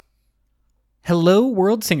Hello,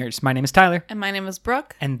 world singers. My name is Tyler. And my name is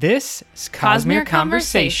Brooke. And this is Cosmere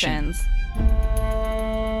Conversations.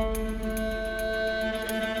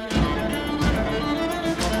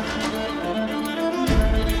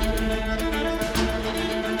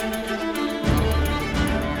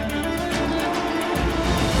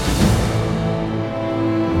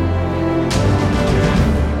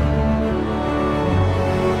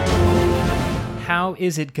 How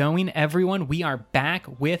is it going, everyone? We are back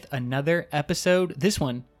with another episode. This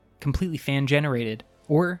one, completely fan-generated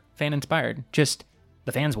or fan-inspired. Just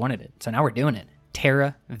the fans wanted it, so now we're doing it.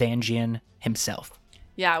 Taravangian himself.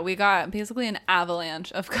 Yeah, we got basically an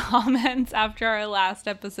avalanche of comments after our last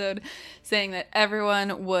episode saying that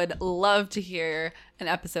everyone would love to hear an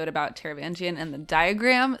episode about Taravangian and the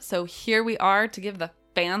diagram. So here we are to give the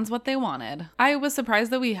fans what they wanted. I was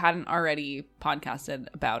surprised that we hadn't already podcasted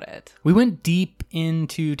about it. We went deep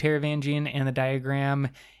into Taravangian and the diagram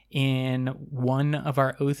in one of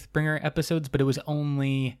our Oathbringer episodes, but it was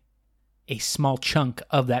only a small chunk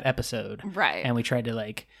of that episode. Right. And we tried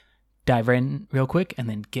to dive in real quick and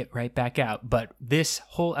then get right back out. But this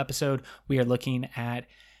whole episode, we are looking at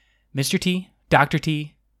Mr. T, Dr.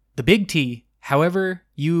 T, the Big T, however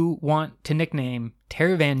you want to nickname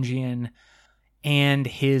Taravangian, and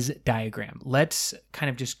his diagram. Let's kind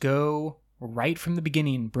of just go right from the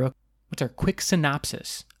beginning, Brooke. What's our quick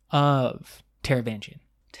synopsis of Taravangian?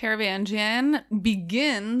 Taravangian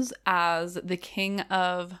begins as the king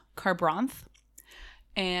of Kharbranth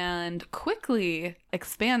and quickly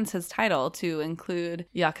expands his title to include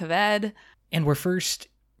Jah Keved. And we're first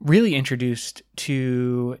really introduced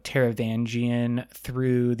to Taravangian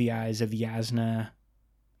through the eyes of Jasnah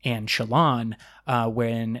and Shallan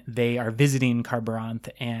when they are visiting Kharbranth,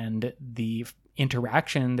 and the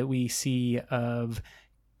interaction that we see of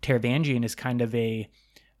Taravangian is kind of a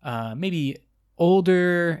maybe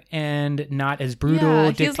older and not as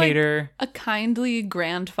brutal dictator. He's like a kindly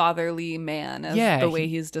grandfatherly man is the way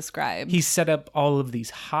he's described. He's set up all of these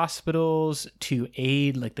hospitals to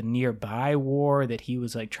aid the nearby war that he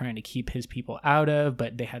was trying to keep his people out of,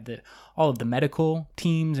 but they had all of the medical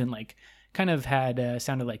teams and kind of had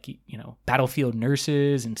sounded like battlefield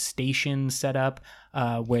nurses and stations set up,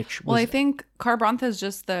 which was, I think Kharbranth is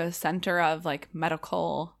just the center of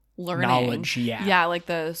medical learning, knowledge. Yeah,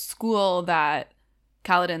 the school that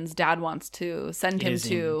Kaladin's dad wants to send him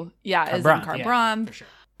to. Is in Kharbranth. For sure.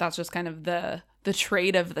 That's just kind of the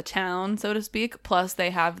trade of the town, so to speak. Plus, they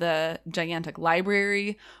have the gigantic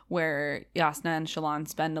library where Jasnah and Shallan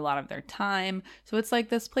spend a lot of their time. So it's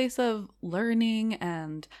this place of learning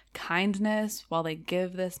and kindness while they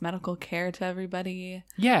give this medical care to everybody.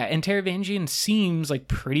 Yeah, and Taravangian seems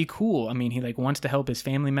pretty cool. I mean, he wants to help his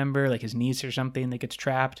family member, his niece or something that gets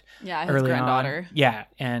trapped. Yeah, his granddaughter. On. Yeah,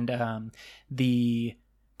 and the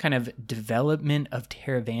kind of development of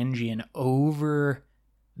Taravangian over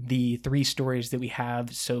the 3 stories that we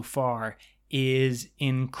have so far is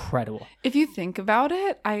incredible. If you think about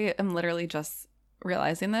it, I am literally just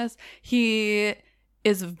realizing this. He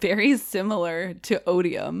is very similar to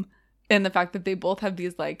Odium in the fact that they both have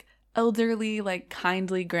these elderly,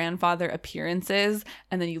 kindly grandfather appearances,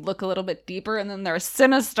 and then you look a little bit deeper and then they're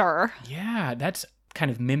sinister. Yeah, that's kind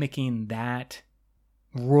of mimicking that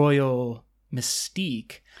royal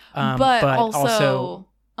mystique. But also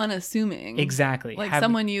unassuming. Exactly.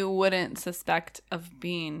 Someone you wouldn't suspect of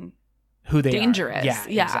being who they dangerous. Are.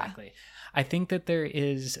 Yeah, exactly. I think that there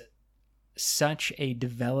is such a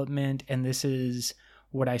development, and this is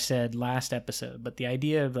what I said last episode, but the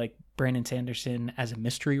idea of Brandon Sanderson as a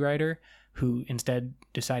mystery writer who instead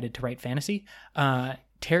decided to write fantasy.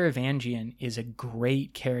 Taravangian is a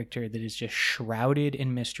great character that is just shrouded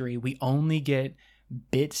in mystery. We only get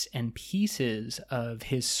bits and pieces of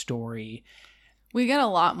his story. We get a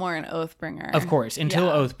lot more in Oathbringer. Of course, until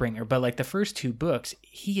Oathbringer. But the first 2 books,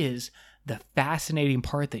 he is the fascinating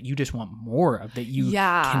part that you just want more of, that you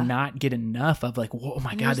cannot get enough of. Oh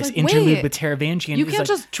my God, this interlude with Taravangian. You can't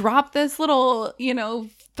just drop this little,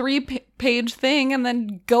 3-page thing and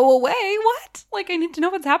then go away. What? I need to know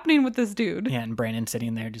what's happening with this dude. Yeah, and Brandon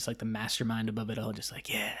sitting there just the mastermind above it all, just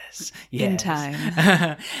yes. In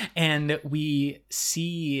time. And we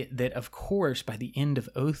see that, of course, by the end of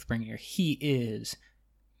Oathbringer, he is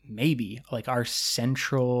maybe our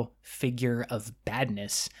central figure of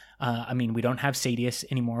badness. I mean, we don't have Sadeas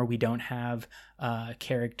anymore. We don't have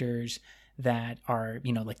characters that are,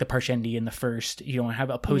 the Parshendi in the first. You don't have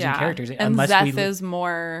opposing characters. And unless Szeth is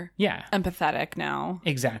more empathetic now.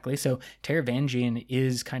 Exactly. So Taravangian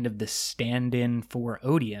is kind of the stand-in for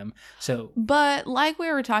Odium. But like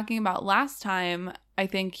we were talking about last time, I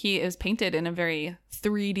think he is painted in a very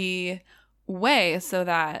 3D way so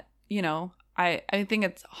that, I think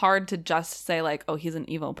it's hard to just say like, oh, he's an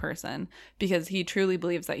evil person, because he truly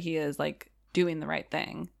believes that he is like doing the right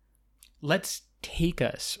thing. Let's take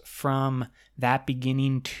us from that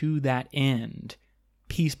beginning to that end,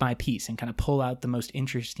 piece by piece, and kind of pull out the most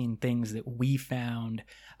interesting things that we found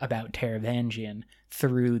about Taravangian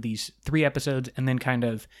through these 3 episodes, and then kind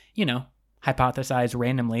of, hypothesize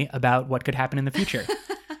randomly about what could happen in the future.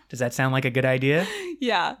 Does that sound like a good idea?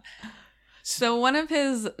 Yeah. So one of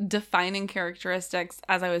his defining characteristics,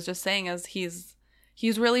 as I was just saying, is he's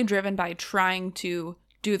really driven by trying to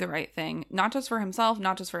do the right thing, not just for himself,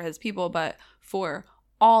 not just for his people, but for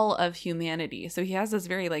all of humanity. So he has this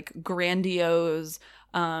very like grandiose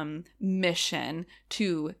mission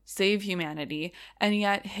to save humanity, and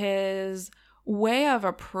yet his way of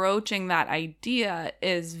approaching that idea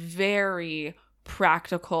is very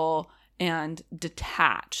practical and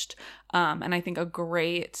detached. And I think a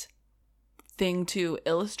great thing to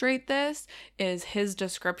illustrate this is his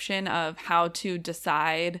description of how to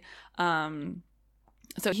decide.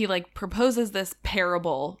 So he like proposes this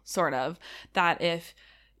parable, sort of, that if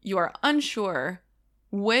you are unsure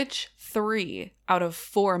which 3 out of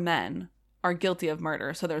 4 men are guilty of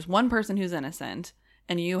murder, so there's one person who's innocent,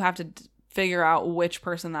 and you have to figure out which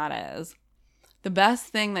person that is, the best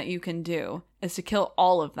thing that you can do is to kill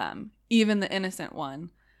all of them, even the innocent one,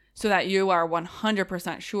 so that you are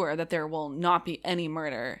 100% sure that there will not be any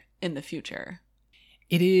murder in the future.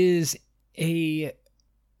 It is a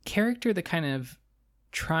character that kind of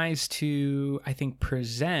tries to, I think,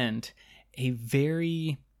 present a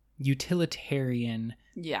very utilitarian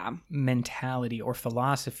mentality or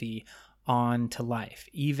philosophy onto life.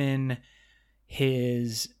 Even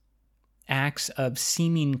his acts of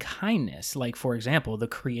seeming kindness, like, for example, the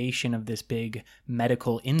creation of this big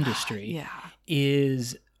medical industry,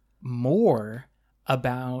 is more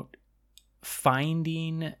about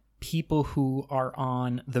finding people who are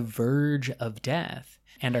on the verge of death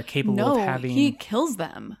and are capable of having... he kills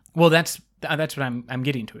them. Well, that's what I'm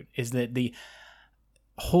getting to. It is that the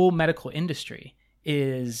whole medical industry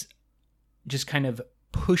is just kind of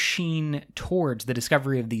pushing towards the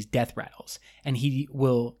discovery of these death rattles, and he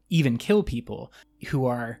will even kill people who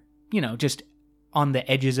are, just on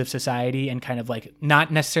the edges of society and kind of like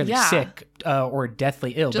not necessarily sick or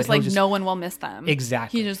deathly ill, just but like no one will miss them.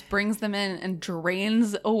 Exactly. He just brings them in and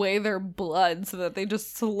drains away their blood so that they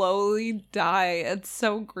just slowly die. It's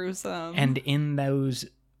so gruesome. And in those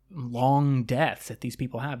long deaths that these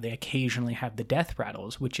people have, they occasionally have the death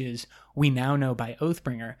rattles, which is, we now know by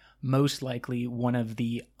Oathbringer, most likely one of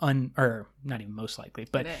the not even most likely,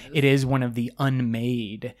 but it is one of the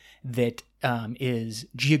unmade that is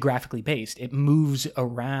geographically based. It moves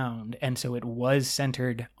around, and so it was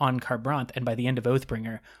centered on Kharbranth, and by the end of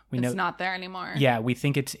Oathbringer, we know it's not there anymore. Yeah, we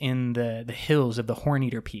think it's in the hills of the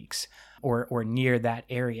Horneater Peaks or near that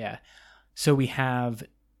area. So we have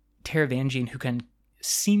Taravangian, who can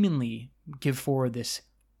seemingly give forward this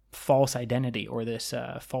false identity or this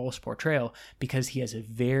false portrayal, because he has a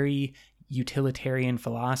very utilitarian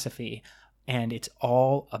philosophy, and it's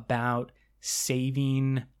all about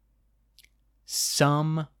saving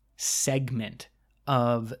some segment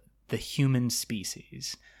of the human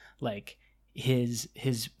species. Like, his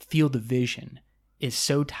field of vision is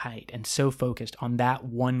so tight and so focused on that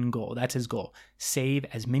one goal. That's his goal. Save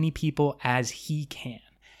as many people as he can.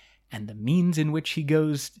 And the means in which he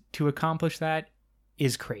goes to accomplish that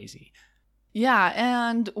is crazy. Yeah,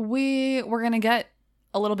 and we're going to get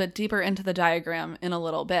a little bit deeper into the diagram in a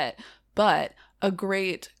little bit, but a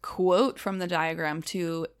great quote from the diagram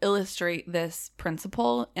to illustrate this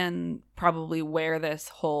principle and probably where this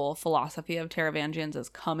whole philosophy of Taravangian's is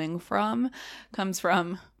coming from, comes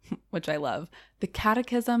from, which I love, the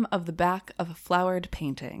Catechism of the Back of a Flowered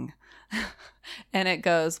Painting. And it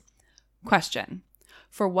goes, question: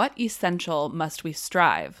 for what essential must we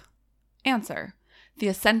strive? Answer: the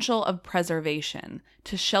essential of preservation,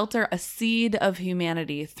 to shelter a seed of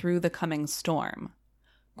humanity through the coming storm.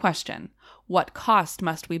 Question: what cost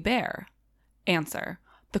must we bear? Answer: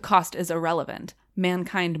 the cost is irrelevant.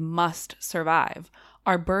 Mankind must survive.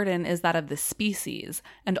 Our burden is that of the species,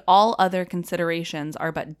 and all other considerations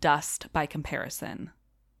are but dust by comparison.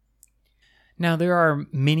 Now, there are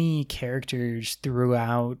many characters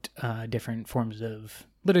throughout different forms of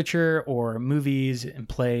literature or movies and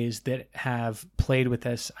plays that have played with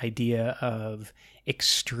this idea of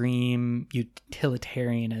extreme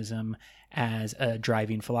utilitarianism as a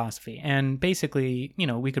driving philosophy. And basically,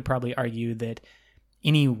 we could probably argue that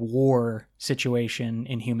any war situation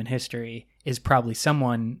in human history is probably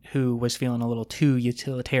someone who was feeling a little too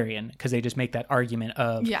utilitarian, because they just make that argument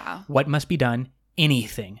of what must be done,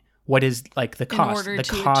 anything. What is like the cost? order The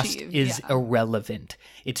to cost achieve, is yeah. irrelevant.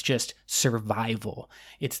 It's just survival.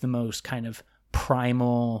 It's the most kind of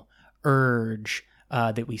primal urge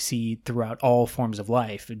that we see throughout all forms of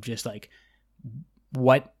life. And just like,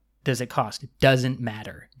 what does it cost? It doesn't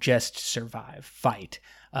matter. Just survive, fight.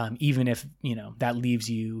 Even if, that leaves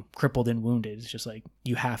you crippled and wounded, it's just like,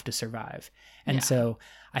 you have to survive. And Yeah. so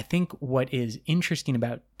I think what is interesting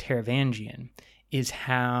about Taravangian is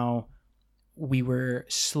how we were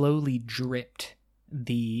slowly dripped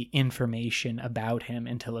the information about him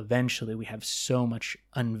until eventually we have so much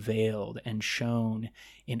unveiled and shown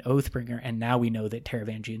in Oathbringer. And now we know that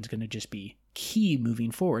Taravangian is going to just be key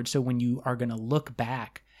moving forward. So when you are going to look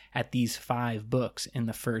back at these 5 books in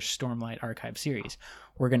the first Stormlight Archive series,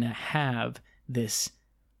 we're going to have this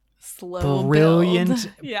Slow brilliant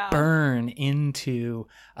build. Yeah. burn into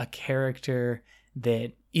a character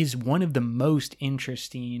that is one of the most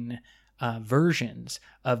interesting versions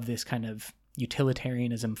of this kind of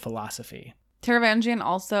utilitarianism philosophy. Taravangian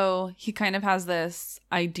also, he kind of has this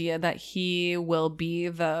idea that he will be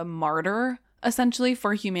the martyr essentially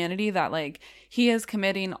for humanity, that like he is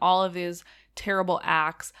committing all of these terrible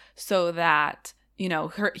acts so that,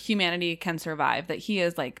 humanity can survive, that he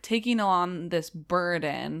is like taking on this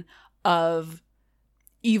burden of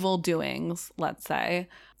evil doings, let's say,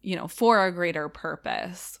 for a greater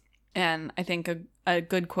purpose. And I think a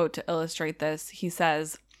good quote to illustrate this, he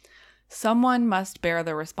says, "Someone must bear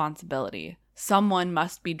the responsibility. Someone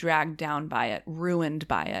must be dragged down by it, ruined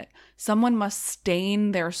by it. Someone must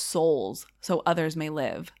stain their souls so others may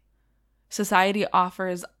live. Society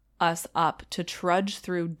offers us up to trudge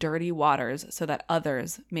through dirty waters so that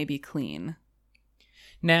others may be clean."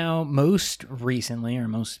 Now, most recently, or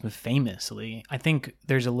most famously, I think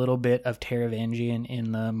there's a little bit of Taravangian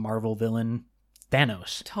in the Marvel villain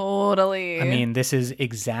Thanos. Totally. I mean, this is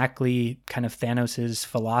exactly kind of Thanos's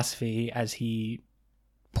philosophy as he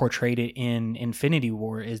portrayed it in Infinity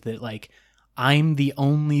War, is that like, I'm the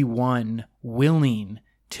only one willing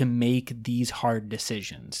to make these hard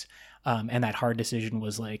decisions. And that hard decision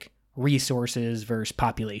was like resources versus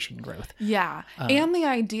population growth. Yeah. And the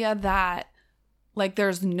idea that like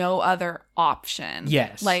there's no other option.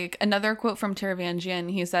 Yes. Like another quote from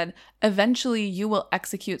Taravangian, he said, "Eventually you will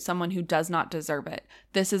execute someone who does not deserve it.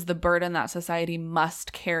 This is the burden that society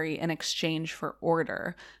must carry in exchange for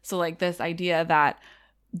order." So like this idea that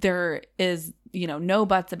there is, no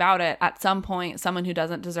buts about it. At some point, someone who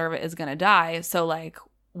doesn't deserve it is going to die. So like,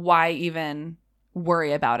 why even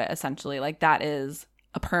worry about it, essentially? Like that is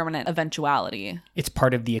a permanent eventuality. It's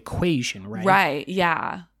part of the equation, right? Right.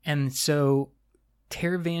 Yeah. And so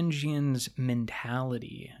Taravangian's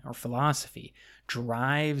mentality or philosophy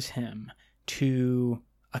drives him to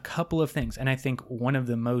a couple of things. And I think one of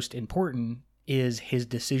the most important is his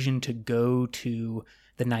decision to go to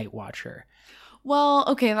the Night Watcher. Well,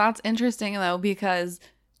 okay, that's interesting though, because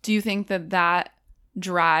do you think that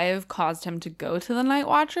drive caused him to go to the Night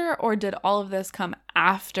Watcher, or did all of this come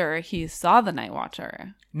after he saw the Night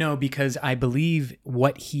Watcher? No, because I believe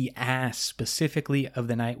what he asked specifically of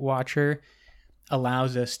the Night Watcher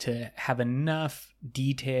allows us to have enough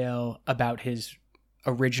detail about his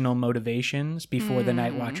original motivations before the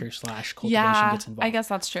Night Watcher / cultivation gets involved. I guess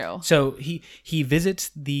that's true. So he visits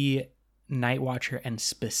the Night Watcher, and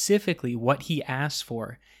specifically what he asks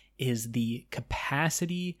for is the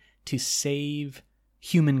capacity to save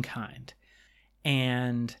humankind.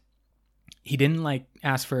 And he didn't like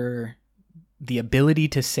ask for the ability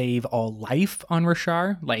to save all life on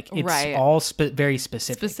Roshar. Like it's Right. all very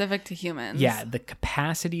specific. Specific to humans. Yeah, the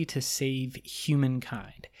capacity to save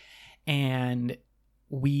humankind. And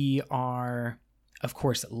we are, of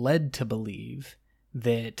course, led to believe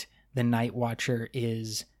that the Night Watcher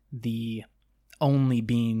is the only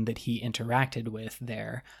being that he interacted with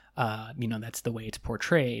there. That's the way it's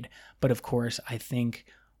portrayed. But of course, I think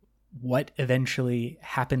what eventually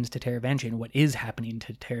happens to Taravangian, what is happening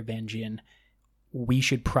to Taravangian, we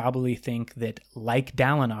should probably think that, like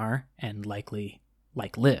Dalinar, and likely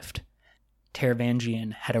like Lift,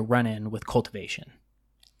 Taravangian had a run-in with cultivation.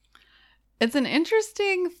 It's an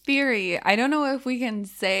interesting theory. I don't know if we can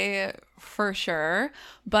say for sure,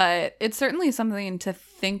 but it's certainly something to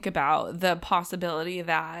think about, the possibility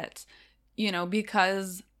that,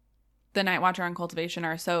 because the Night Watcher and cultivation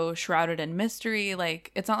are so shrouded in mystery,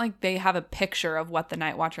 like it's not like they have a picture of what the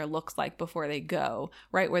Night Watcher looks like before they go,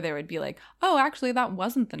 right? Where they would be like, oh, actually that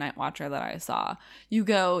wasn't the Night Watcher that I saw. You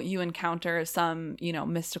go, you encounter some,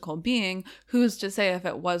 mystical being. Who's to say if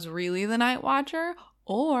it was really the Night Watcher,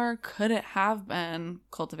 or could it have been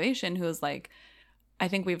cultivation, who is like, I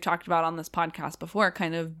think we've talked about on this podcast before,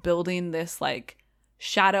 kind of building this like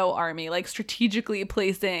shadow army, like strategically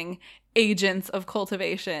placing agents of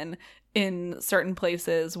cultivation in certain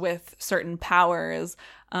places with certain powers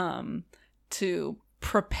to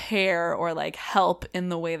prepare or like help in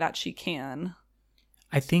the way that she can.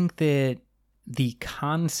 I think that the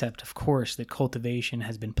concept, of course, that cultivation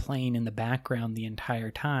has been playing in the background the entire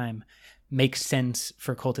time makes sense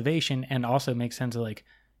for cultivation, and also makes sense of like,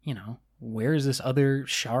 you know, where's this other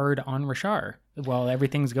shard on Rashar while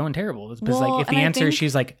everything's going terrible? It's because like if the answer is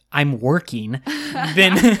she's like, I'm working,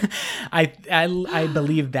 then I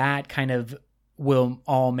believe that kind of will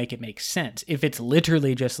all make it make sense. If it's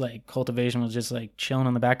literally just like cultivation was just like chilling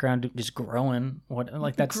in the background, just growing, what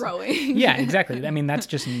like that's growing. Yeah, exactly. I mean, that's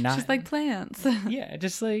just not just like plants. Yeah,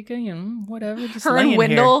 just like, you know, whatever. Just her and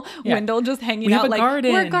Wendell, yeah. Wendell just hanging out like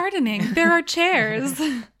garden. We're gardening. There are chairs.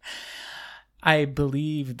 I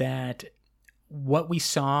believe that what we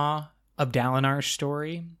saw of Dalinar's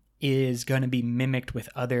story is going to be mimicked with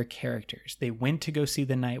other characters. They went to go see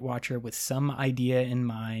the Night Watcher with some idea in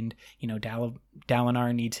mind. You know,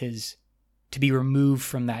 Dalinar needs to be removed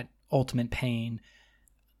from that ultimate pain.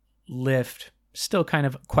 Lift, still kind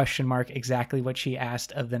of question mark exactly what she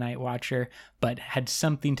asked of the Night Watcher, but had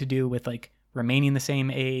something to do with like remaining the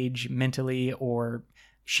same age mentally, or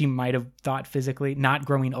she might have thought physically, not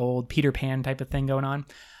growing old, Peter Pan type of thing going on.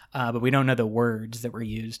 But we don't know the words that were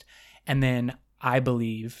used. And then I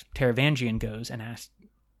believe Taravangian goes and asks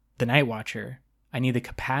the Night Watcher, I need the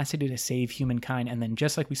capacity to save humankind. And then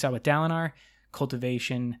just like we saw with Dalinar,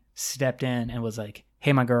 cultivation stepped in and was like,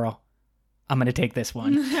 hey, my girl, I'm going to take this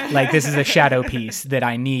one. Like, this is a shadow piece that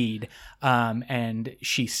I need. And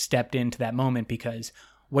she stepped into that moment because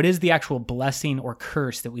what is the actual blessing or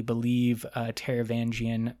curse that we believe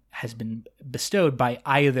Taravangian has been bestowed by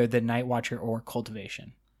either the Night Watcher or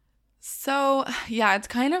cultivation? So, yeah, it's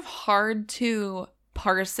kind of hard to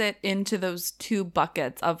parse it into those two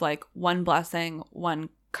buckets of like one blessing, one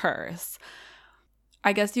curse.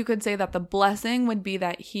 I guess you could say that the blessing would be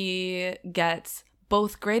that he gets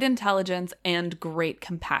both great intelligence and great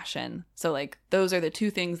compassion. So like those are the two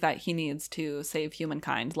things that he needs to save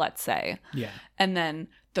humankind, let's say. Yeah. And then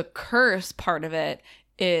the curse part of it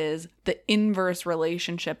is the inverse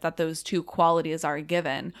relationship that those two qualities are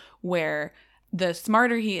given, where the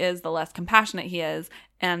smarter he is, the less compassionate he is,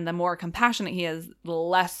 and the more compassionate he is, the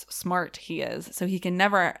less smart he is. So he can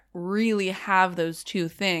never really have those two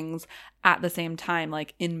things at the same time,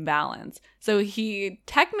 like in balance. So he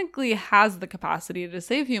technically has the capacity to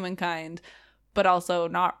save humankind, but also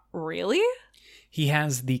not really. He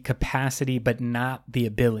has the capacity, but not the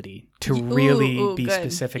ability to really be good.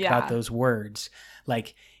 Specific about those words.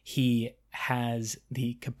 Like, he has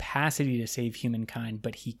the capacity to save humankind,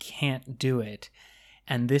 but he can't do it.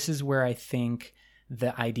 And this is where I think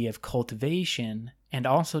the idea of cultivation and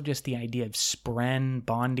also just the idea of Spren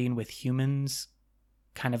bonding with humans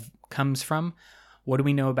kind of comes from. What do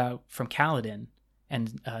we know about from Kaladin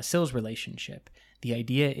and Syl's relationship? The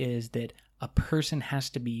idea is that a person has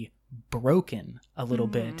to be broken a little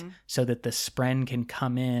bit so that the Spren can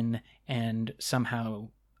come in and somehow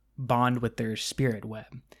bond with their spirit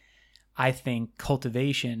web. I think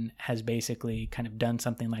cultivation has basically kind of done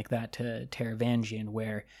something like that to Taravangian,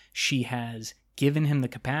 where she has given him the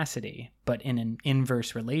capacity, but in an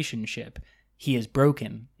inverse relationship, he is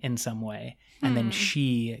broken in some way. And then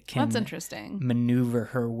she can That's interesting. maneuver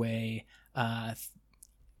her way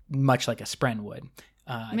much like a Spren would.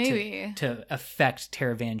 Maybe. To affect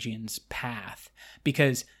Taravangian's path.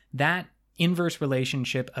 Because that inverse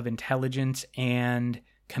relationship of intelligence and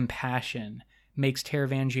compassion makes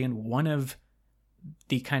Taravangian one of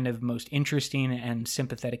the kind of most interesting and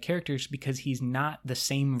sympathetic characters, because he's not the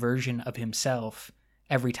same version of himself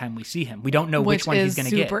every time we see him. We don't know which one he's going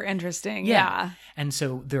to get. Super interesting. Yeah. And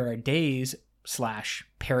so there are days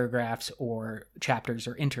 / paragraphs or chapters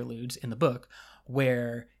or interludes in the book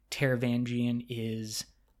where Taravangian is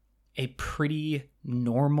a pretty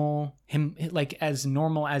normal, like as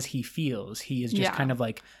normal as he feels. He is just kind of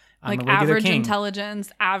like, I'm like a regular average king.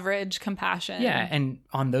 Intelligence, average compassion. Yeah, and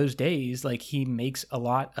on those days, like, he makes a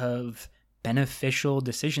lot of beneficial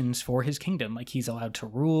decisions for his kingdom. Like, he's allowed to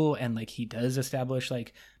rule, and like he does establish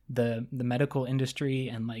like the medical industry,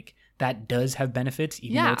 and like that does have benefits,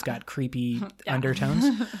 even though it's got creepy undertones.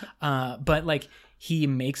 But like, he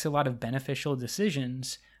makes a lot of beneficial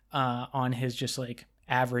decisions on his just like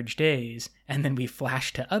average days, and then we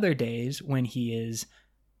flash to other days when he is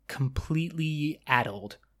completely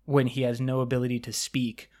addled, when he has no ability to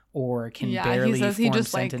speak or can Yeah, barely he says form he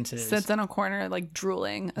just sentences. like sits in a corner like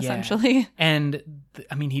drooling, Yeah. essentially. And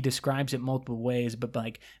I mean, he describes it multiple ways, but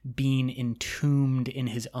like being entombed in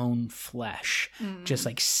his own flesh, just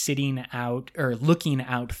like sitting out or looking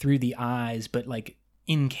out through the eyes, but like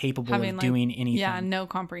incapable Having, of like, doing anything. Yeah, no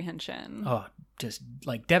comprehension. Oh, just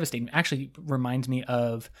like devastating. Actually reminds me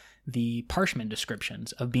of the Parchment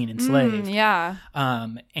descriptions of being enslaved. Yeah.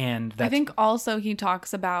 And that's, I think also he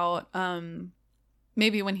talks about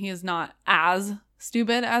maybe when he is not as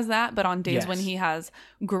stupid as that, but on days when Yes. he has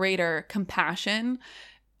greater compassion,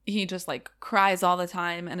 he just like cries all the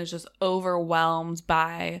time and is just overwhelmed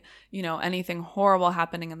by, you know, anything horrible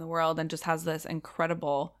happening in the world, and just has this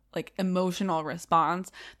incredible like emotional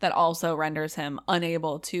response that also renders him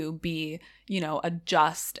unable to be, you know, a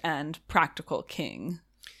just and practical king.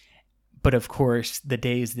 but of course, the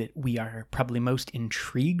days that we are probably most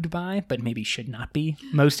intrigued by, but maybe should not be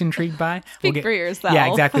most intrigued by. Speak for yourself. Yeah,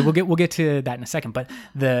 exactly. We'll get to that in a second. But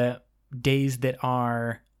the days that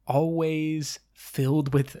are always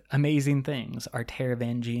filled with amazing things are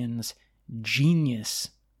Taravangian's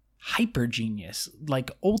genius, hyper genius,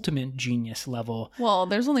 like ultimate genius level. Well,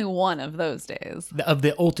 there's only one of those days. Of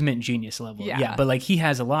the ultimate genius level. Yeah. But like he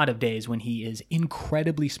has a lot of days when he is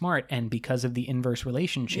incredibly smart, and because of the inverse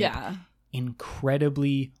relationship, Yeah.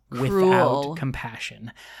 incredibly Cruel. without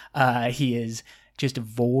compassion. He is just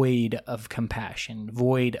void of compassion,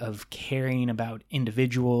 void of caring about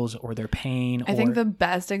individuals or their pain. I think the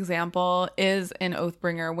best example is in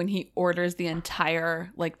Oathbringer when he orders the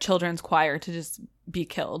entire like children's choir to just be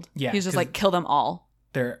killed. Yeah, He's just 'cause like, kill them all.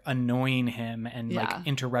 they're annoying him and Yeah. like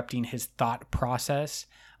interrupting his thought process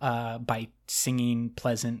by singing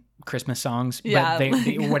pleasant Christmas songs. Yeah. But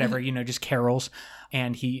they whatever, you know, just carols.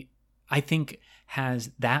 And he, I think,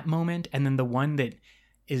 has that moment. And then the one that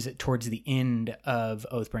is towards the end of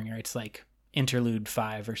Oathbringer, it's like interlude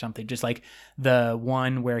 5 or something. Just like the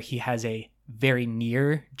one where he has a very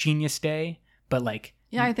near genius day, but like,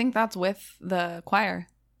 Yeah, I think that's with the choir.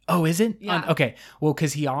 oh, is it? Yeah. Okay. Well,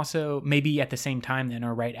 because he also, maybe at the same time then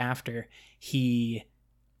or right after, he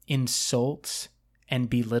insults and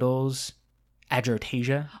belittles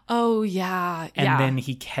Adrotasia. Oh, yeah. And yeah. then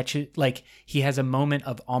he catches, like, he has a moment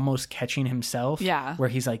of almost catching himself. Yeah. Where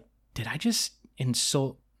he's like, did I just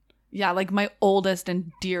insult? Yeah, like my oldest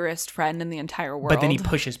and dearest friend in the entire world. But then he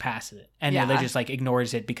pushes past it. And Yeah. they just, like,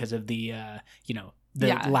 ignores it because of the, you know, the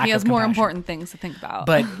yeah, lack he has of more compassion. important things to think about.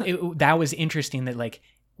 But that was interesting that, like,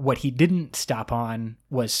 what he didn't stop on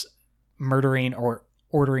was murdering or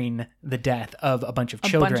ordering the death of a bunch of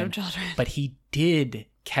children. bunch of children. But he did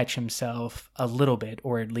catch himself a little bit,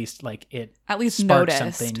 or at least like it At least sparked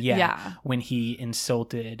noticed. something. Yeah. When he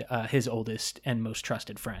insulted his oldest and most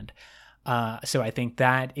trusted friend. So I think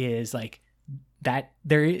that is like that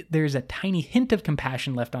there's a tiny hint of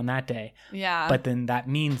compassion left on that day. Yeah. But then that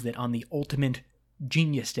means that on the ultimate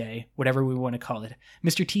genius day, whatever we want to call it,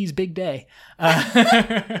 Mr. T's big day,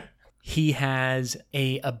 he has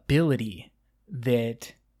a ability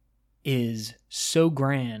that is so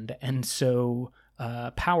grand and so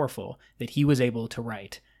powerful that he was able to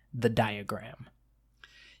write the diagram.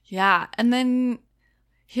 Yeah. And then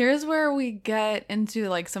here's where we get into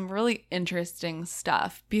like some really interesting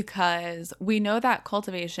stuff, because we know that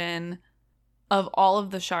cultivation of all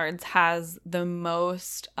of the shards has the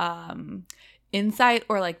most insight,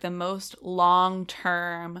 or like the most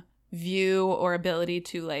long-term view or ability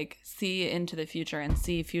to like see into the future and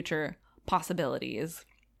see future possibilities.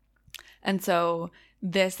 And so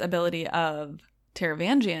this ability of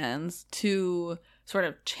Taravangian's to sort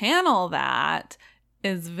of channel that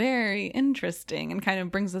is very interesting, and kind of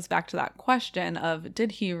brings us back to that question of,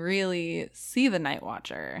 did he really see the Night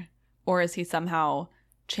Watcher, or is he somehow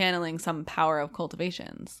channeling some power of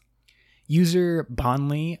cultivations? User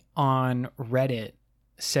Bonley on Reddit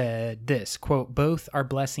said this, quote, both are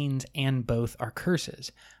blessings and both are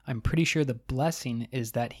curses. I'm pretty sure the blessing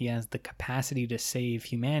is that he has the capacity to save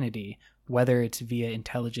humanity, whether it's via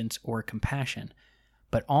intelligence or compassion,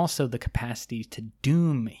 but also the capacity to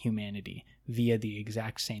doom humanity via the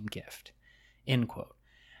exact same gift, end quote.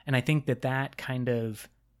 And I think that kind of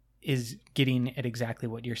is getting at exactly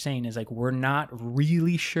what you're saying, is like, we're not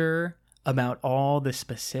really sure about all the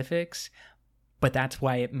specifics, but that's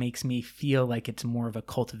why it makes me feel like it's more of a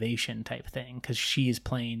cultivation type thing, because she is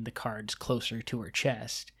playing the cards closer to her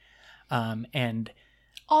chest. And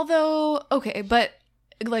although, okay, but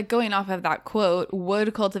like going off of that quote,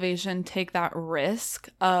 would cultivation take that risk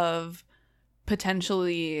of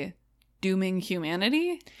potentially dooming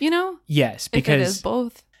humanity, you know? yes, If it is because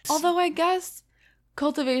both. Although I guess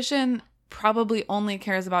cultivation probably only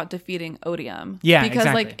cares about defeating Odium. Yeah, because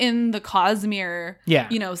exactly. like in the Cosmere, Yeah.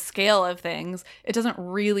 you know, scale of things, it doesn't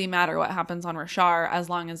really matter what happens on Roshar as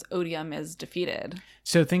long as Odium is defeated.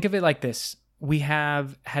 So think of it like this. We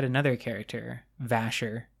have had another character,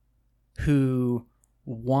 Vasher, who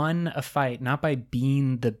won a fight not by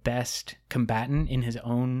being the best combatant in his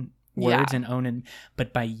own words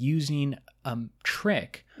but by using a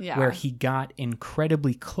trick where he got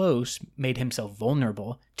incredibly close, made himself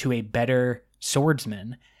vulnerable to a better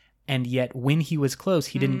swordsman, and yet when he was close,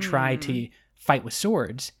 he didn't try to fight with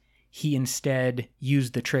swords. He instead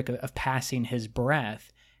used the trick of passing his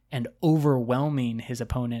breath and overwhelming his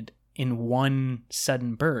opponent in one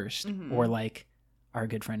sudden burst, or like our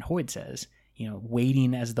good friend Hoyd says, you know,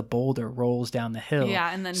 waiting as the boulder rolls down the hill.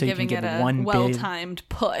 Yeah, and then so giving it a well-timed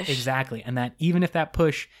push. Exactly. And that even if that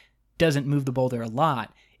push doesn't move the boulder a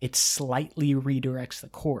lot, it slightly redirects the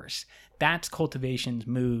course. That's Cultivation's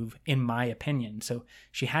move, in my opinion. So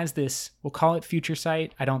she has this, we'll call it future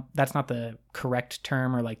sight. That's not the correct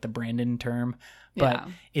term or like the Brandon term, but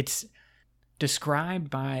it's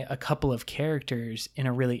described by a couple of characters in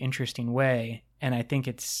a really interesting way. And I think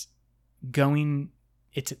it's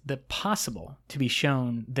the possible to be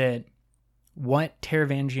shown that what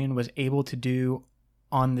Taravangian was able to do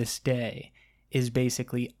on this day is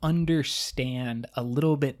basically understand a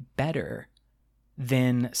little bit better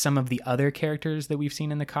than some of the other characters that we've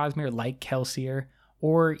seen in the Cosmere, like Kelsier,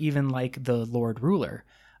 or even like the Lord Ruler,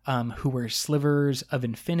 who were slivers of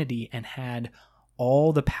infinity and had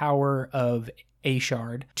all the power of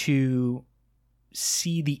Ashard to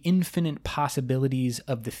see the infinite possibilities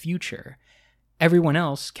of the future. Everyone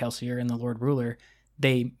else, Kelsier and the Lord Ruler,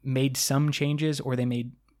 they made some changes,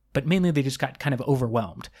 but mainly they just got kind of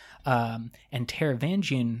overwhelmed. And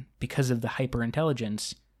Taravangian, because of the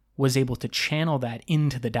hyperintelligence, was able to channel that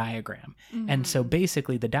into the diagram. Mm-hmm. And so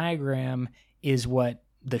basically the diagram is what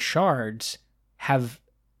the shards have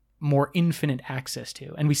more infinite access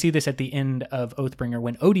to. And we see this at the end of Oathbringer.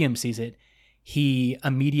 When Odium sees it, he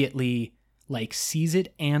immediately like sees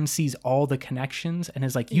it and sees all the connections and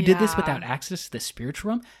is like, you did this without access to the spiritual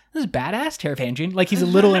realm? This is badass, Taravangian. Like, he's a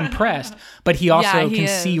little impressed, but he also can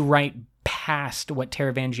see right past what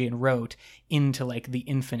Taravangian wrote into like the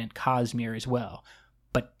infinite Cosmere as well.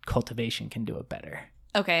 But Cultivation can do it better.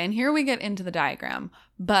 Okay, and here we get into the diagram.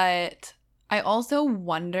 But I also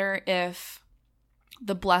wonder if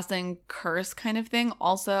the blessing curse kind of thing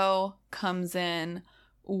also comes in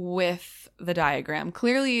with the diagram.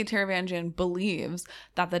 Clearly, Taravangian believes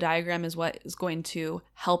that the diagram is what is going to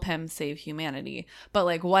help him save humanity. But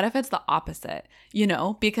like, what if it's the opposite? You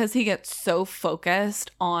know, because he gets so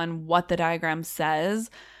focused on what the diagram says.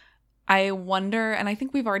 I wonder, and I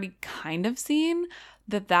think we've already kind of seen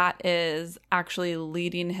that is actually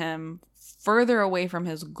leading him further away from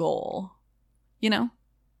his goal. You know?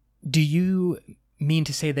 Do you mean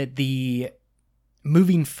to say that the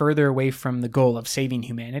moving further away from the goal of saving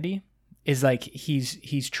humanity is like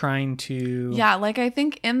he's trying to... Yeah, like I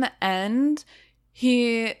think in the end,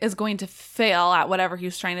 he is going to fail at whatever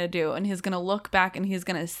he's trying to do. And he's going to look back and he's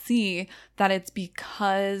going to see that it's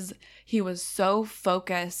because he was so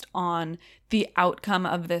focused on the outcome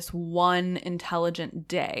of this one intelligent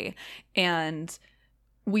day. And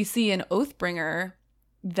we see in Oathbringer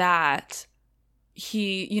that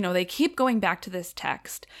they keep going back to this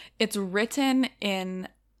text. It's written in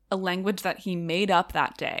a language that he made up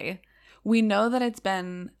that day. We know that it's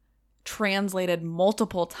been translated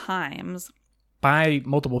multiple times. By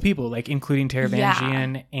multiple people, like including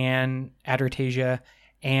Taravangian and Adrotasia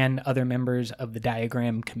and other members of the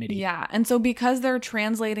diagram committee. Yeah, and so because they're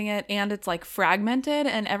translating it and it's like fragmented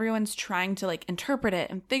and everyone's trying to like interpret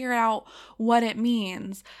it and figure out what it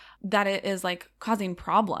means, that it is like causing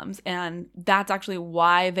problems. And that's actually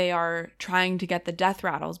why they are trying to get the death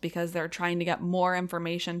rattles, because they're trying to get more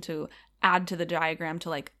information to add to the diagram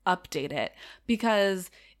to like update it.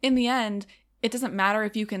 Because in the end, it doesn't matter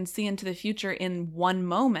if you can see into the future in one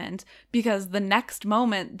moment, because the next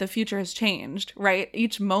moment, the future has changed, right?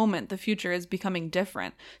 Each moment, the future is becoming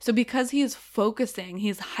different. So because he's hyper-focused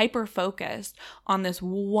on this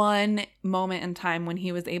one moment in time when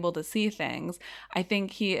he was able to see things, I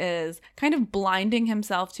think he is kind of blinding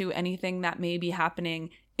himself to anything that may be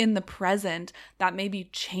happening in the present that may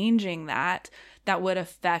be changing that would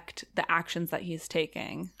affect the actions that he's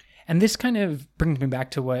taking. And this kind of brings me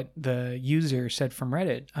back to what the user said from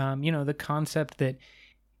Reddit. The concept that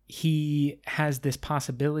he has this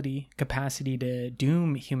capacity to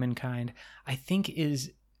doom humankind, I think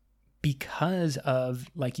is because of,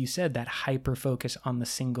 like you said, that hyper focus on the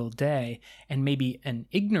single day and maybe an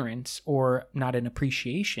ignorance or not an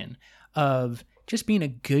appreciation of just being a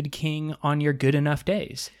good king on your good enough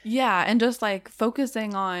days. Yeah, and just like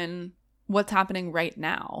focusing on what's happening right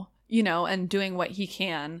now, you know, and doing what he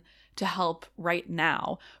can to help right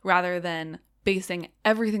now rather than basing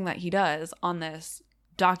everything that he does on this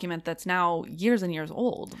document that's now years and years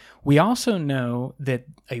old. We also know that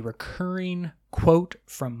a recurring quote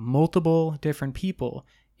from multiple different people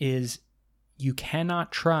is, you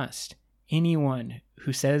cannot trust anyone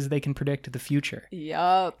who says they can predict the future.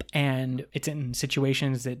 Yup. And it's in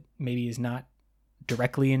situations that maybe is not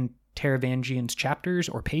directly in Taravangian's chapters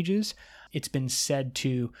or pages. It's been said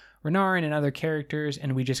to Renarin and other characters,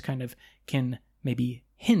 and we just kind of can maybe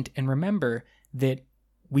hint and remember that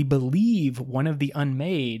we believe one of the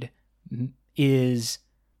Unmade is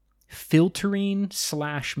filtering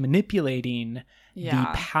 / manipulating the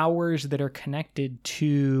powers that are connected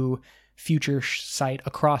to future sight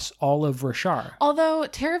across all of Roshar. Although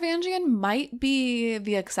Taravangian might be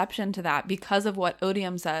the exception to that because of what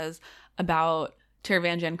Odium says about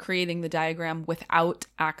Taravangian creating the diagram without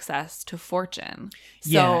access to fortune.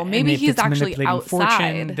 So maybe he's actually outside.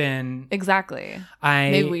 Fortune, then exactly.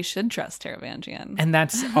 Maybe we should trust Taravangian. And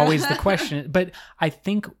that's always the question. But I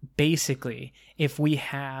think basically if we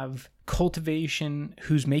have Cultivation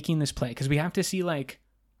who's making this play, because we have to see like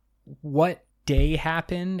what day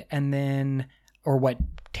happened and then, or what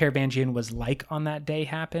Taravangian was like on that day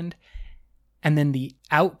happened, and then the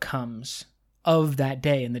outcomes of that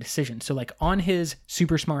day and the decision. So like on his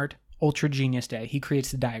super smart, ultra genius day, he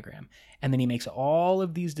creates the diagram and then he makes all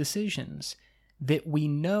of these decisions that we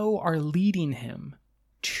know are leading him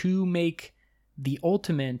to make the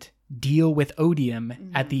ultimate deal with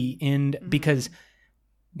Odium at the end, because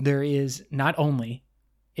there is not only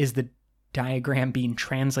is the diagram being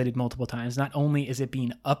translated multiple times, not only is it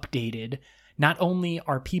being updated, not only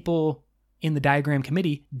are people in the diagram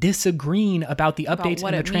committee disagreeing about the updates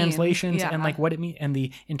and the translations and like what it means and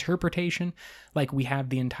the interpretation. Like we have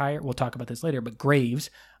the entire, we'll talk about this later, but Graves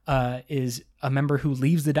is a member who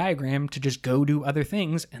leaves the diagram to just go do other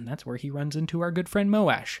things. And that's where he runs into our good friend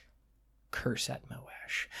Moash. Curse at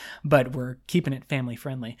Moash. But we're keeping it family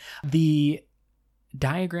friendly. The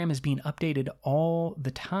diagram is being updated all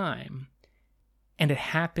the time. And it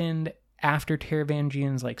happened after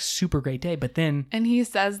Taravangian's like super great day, but then... And he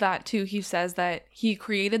says that too. He says that he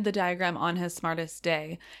created the diagram on his smartest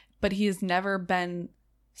day, but he's never been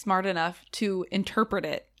smart enough to interpret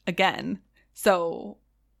it again. So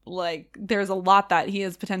like there's a lot that he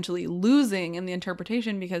is potentially losing in the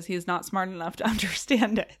interpretation because he's not smart enough to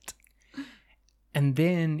understand it. And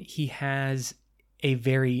then he has a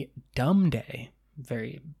very dumb day,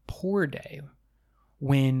 very poor day,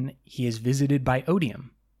 when he is visited by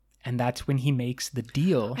Odium. And that's when he makes the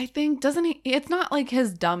deal. I think, doesn't he? It's not like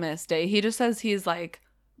his dumbest day. He just says he's like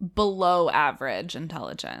below average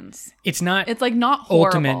intelligence. It's not. It's like not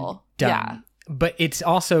horrible. Ultimate dumb, yeah. But it's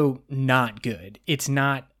also not good. It's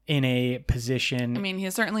not in a position. I mean,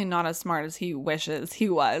 he's certainly not as smart as he wishes he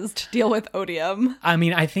was to deal with Odium. I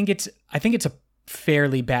mean, I think it's a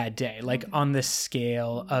fairly bad day, like on the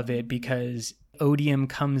scale of it, because Odium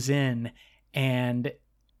comes in and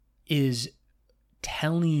is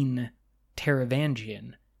telling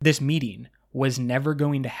Taravangian this meeting was never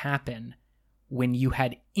going to happen when you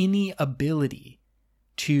had any ability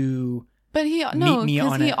to meet me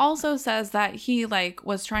on it. He also says that he like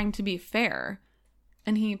was trying to be fair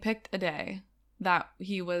and he picked a day that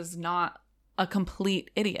he was not a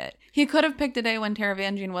complete idiot. He could have picked a day when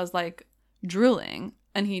Taravangian was like drooling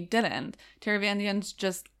and he didn't. Taravangian's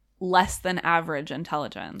just less than average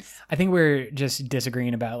intelligence. I think we're just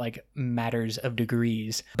disagreeing about like matters of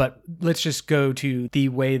degrees, but let's just go to the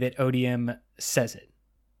way that Odium says it.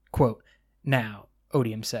 Quote, "Now,"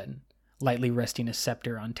 Odium said, lightly resting a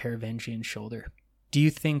scepter on Taravangian's shoulder, "do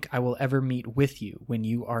you think I will ever meet with you when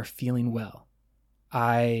you are feeling well?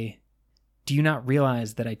 Do you not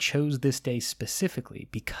realize that I chose this day specifically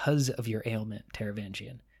because of your ailment,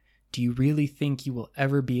 Taravangian? Do you really think you will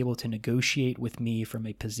ever be able to negotiate with me from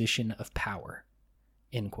a position of power?"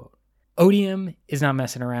 End quote. Odium is not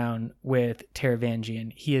messing around with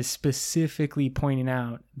Taravangian. He is specifically pointing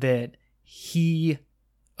out that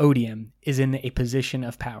Odium, is in a position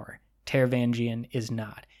of power. Taravangian is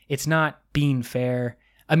not. It's not being fair.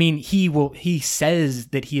 I mean, he says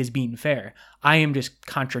that he is being fair. I am just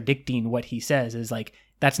contradicting what he says is like,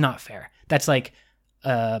 that's not fair. That's like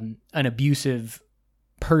an abusive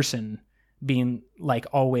person being like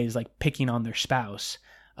always like picking on their spouse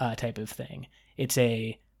type of thing. It's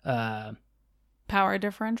a power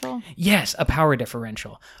differential. Yes, a power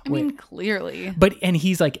differential. I mean, clearly. And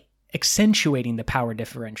he's like accentuating the power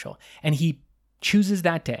differential, and he chooses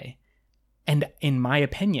that day. And in my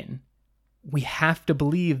opinion, we have to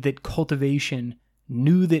believe that Cultivation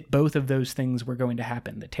knew that both of those things were going to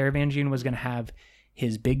happen. That Taravangian was going to have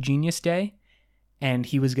his big genius day, and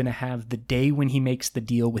he was going to have the day when he makes the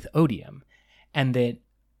deal with Odium, and that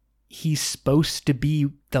he's supposed to be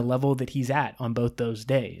the level that he's at on both those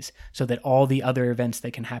days, so that all the other events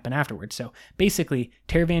that can happen afterwards. So basically,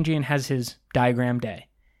 Taravangian has his diagram day,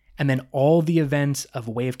 and then all the events of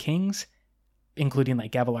Way of Kings, including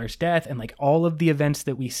like Gavilar's death and like all of the events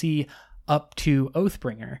that we see up to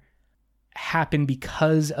Oathbringer, happen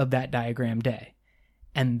because of that diagram day.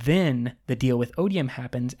 And then the deal with Odium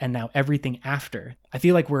happens, and now everything after. I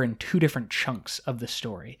feel like we're in two different chunks of the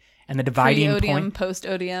story. And the dividing Pre-Odium, point...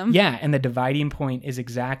 post-Odium. Yeah, and the dividing point is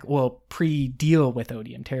pre-deal with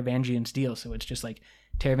Odium, Taravangian's deal. So it's just like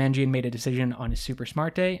Taravangian made a decision on his super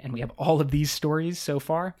smart day, and we have all of these stories so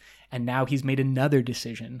far, and now he's made another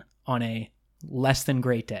decision on a less than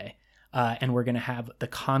great day. And we're going to have the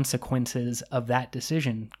consequences of that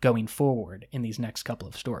decision going forward in these next couple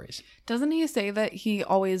of stories. Doesn't he say that he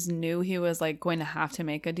always knew he was like going to have to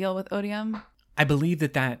make a deal with Odium? I believe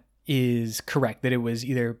that is correct, that it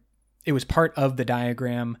was part of the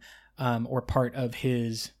diagram or part of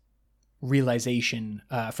his realization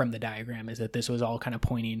from the diagram, is that this was all kind of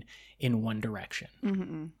pointing in one direction.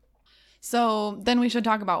 Mm-hmm. So then we should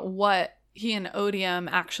talk about what he and Odium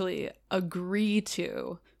actually agree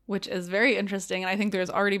to, which is very interesting. And I think there's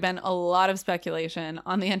already been a lot of speculation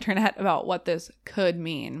on the internet about what this could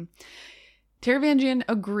mean. Taravangian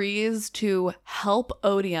agrees to help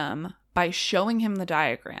Odium by showing him the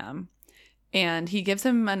diagram, and he gives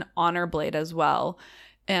him an honor blade as well.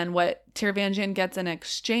 And what Taravangian gets in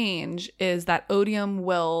exchange is that Odium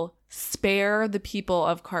will spare the people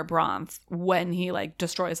of Kharbranth when he like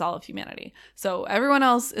destroys all of humanity. So everyone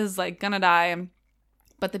else is like gonna die,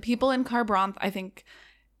 but the people in Kharbranth, I think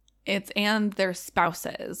and their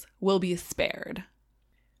spouses will be spared.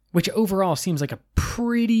 Which overall seems like a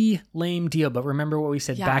pretty lame deal. But remember what we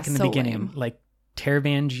said back in the beginning. Lame. Like,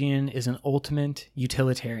 Taravangian is an ultimate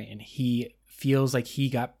utilitarian. He feels like he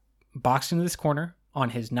got boxed into this corner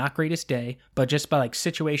on his not greatest day, but just by like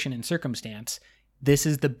situation and circumstance, this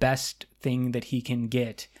is the best thing that he can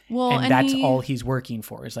get. Well, and that's all he's working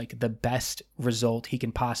for, is like the best result he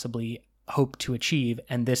can possibly hope to achieve,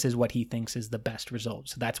 and this is what he thinks is the best result,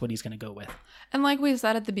 so that's what he's going to go with. And like we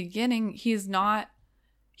said at the beginning, he's not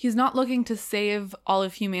looking to save all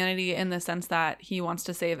of humanity in the sense that he wants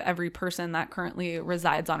to save every person that currently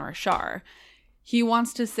resides on Roshar. He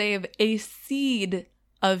wants to save a seed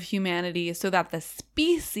of humanity so that the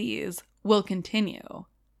species will continue.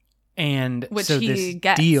 And which so he this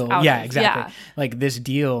gets deal, out yeah, of, exactly. Yeah. Like this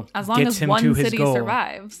deal as long gets as him one to his city goal.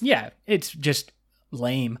 survives. Yeah, it's just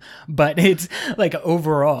lame, but it's like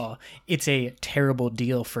overall it's a terrible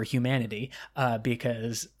deal for humanity,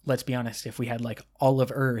 because let's be honest, if we had like all of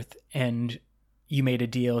Earth and you made a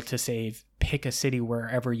deal to pick a city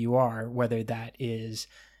wherever you are, whether that is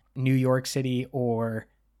New York City or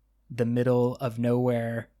the middle of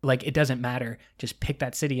nowhere, like it doesn't matter, just pick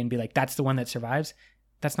that city and be like, that's the one that survives.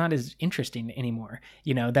 That's not as interesting anymore.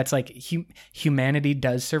 You know, that's like humanity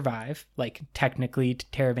does survive. Like technically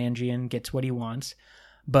Taravangian gets what he wants,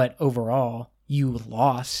 but overall you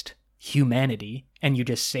lost humanity and you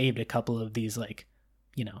just saved a couple of these like,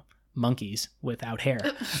 you know, monkeys without hair.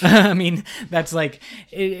 I mean, that's like,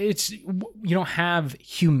 it's, you don't have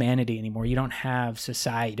humanity anymore. You don't have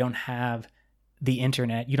society. You don't have the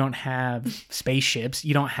internet, you don't have spaceships,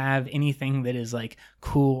 you don't have anything that is like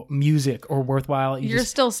cool music or worthwhile. You're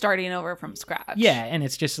still starting over from scratch. Yeah, and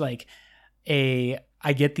it's just like I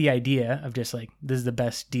get the idea of just like, this is the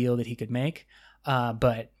best deal that he could make,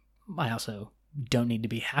 but I also don't need to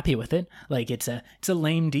be happy with it. Like it's a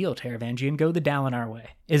lame deal, Taravangian. Go the Dalinar way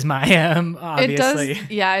is my obviously.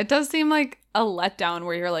 It does seem like a letdown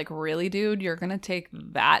where you're like, really, dude, you're gonna take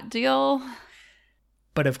that deal?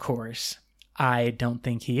 But of course, I don't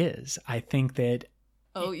think he is. I think that...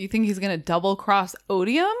 Oh, you think he's going to double-cross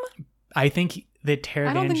Odium? I think that Taravangian...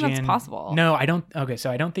 I don't think that's possible. No, I don't... Okay,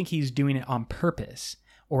 so I don't think he's doing it on purpose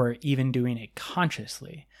or even doing it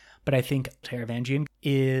consciously. But I think Taravangian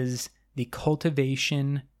is the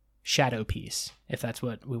cultivation shadow piece, if that's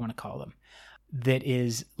what we want to call them, that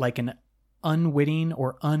is like an unwitting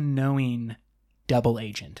or unknowing double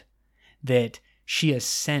agent, that she has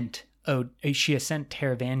sent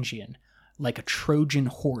Taravangian like a Trojan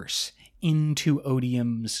horse into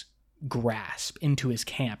Odium's grasp, into his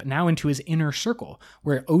camp, now into his inner circle,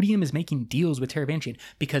 where Odium is making deals with Taravangian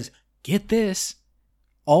because, get this,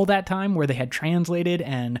 all that time where they had translated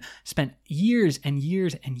and spent years and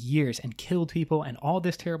years and years and killed people and all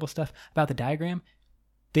this terrible stuff about the diagram,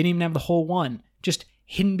 they didn't even have the whole one. Just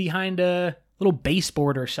hidden behind a little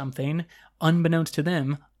baseboard or something, unbeknownst to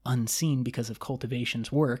them, unseen because of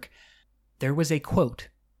Cultivation's work, there was a quote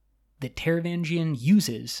that Taravangian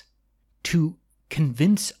uses to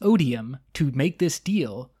convince Odium to make this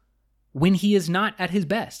deal when he is not at his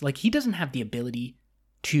best. Like, he doesn't have the ability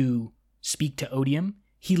to speak to Odium.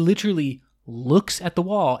 He literally looks at the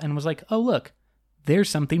wall and was like, oh, look, there's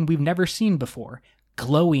something we've never seen before.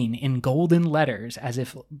 Glowing in golden letters as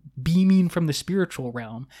if beaming from the spiritual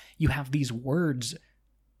realm. You have these words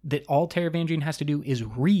that all Taravangian has to do is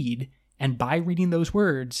read, and by reading those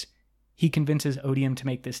words, he convinces Odium to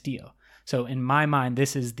make this deal. So in my mind,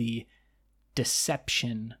 this is the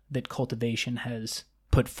deception that Cultivation has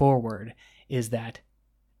put forward, is that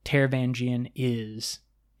Taravangian is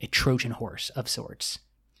a Trojan horse of sorts.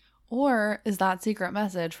 Or is that secret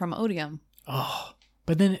message from Odium? Oh,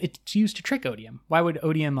 but then it's used to trick Odium. Why would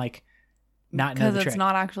Odium, like, not know the trick? Because it's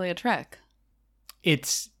not actually a trick.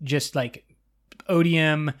 It's just, like,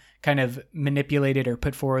 Odium kind of manipulated or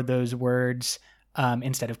put forward those words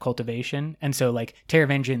instead of Cultivation. And so, like,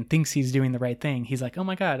 Taravangian thinks he's doing the right thing. He's like, oh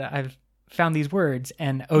my god, I've found these words.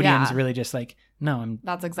 And Odium's really just like, no,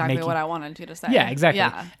 that's exactly what I wanted you to say. Yeah, exactly.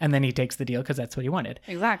 Yeah. And then he takes the deal because that's what he wanted.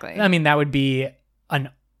 Exactly. I mean, that would be an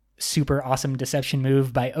super awesome deception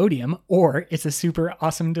move by Odium, or it's a super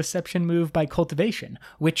awesome deception move by Cultivation.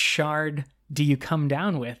 Which shard do you come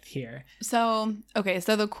down with here? So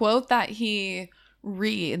the quote that he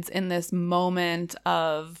reads in this moment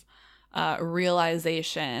of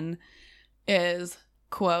realization is,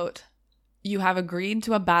 quote, "You have agreed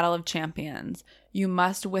to a battle of champions. You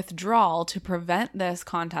must withdraw to prevent this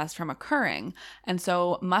contest from occurring, and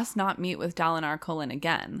so must not meet with Dalinar Kholin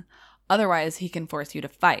again. Otherwise, he can force you to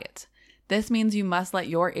fight. This means you must let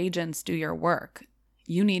your agents do your work.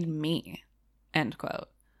 You need me." End quote.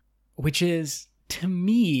 Which is, to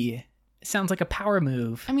me, sounds like a power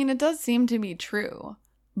move. I mean, it does seem to be true,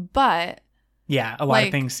 but... Yeah, a lot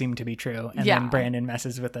of things seem to be true, and then Brandon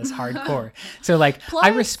messes with us hardcore. So, like, plus, I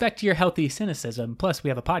respect your healthy cynicism. Plus, we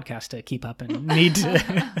have a podcast to keep up and need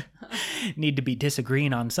to be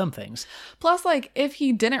disagreeing on some things. Plus, like, if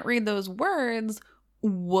he didn't read those words...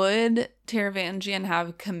 would Taravangian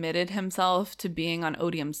have committed himself to being on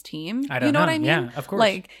Odium's team? I don't know. You know what I mean? Yeah, of course.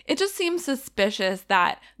 Like, it just seems suspicious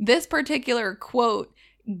that this particular quote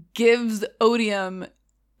gives Odium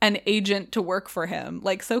an agent to work for him.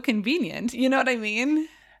 Like, so convenient. You know what I mean?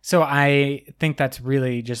 So I think that's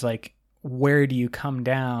really just like, where do you come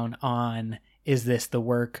down on, is this the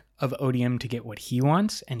work of Odium to get what he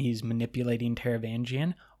wants and he's manipulating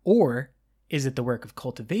Taravangian? Or is it the work of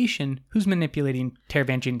Cultivation who's manipulating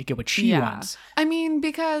Taravangian to get what she wants? I mean,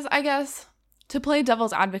 because I guess to play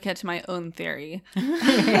devil's advocate to my own theory.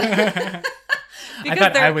 I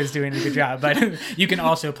thought I was doing a good job, but you can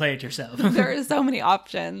also play it yourself. There are so many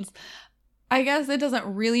options. I guess it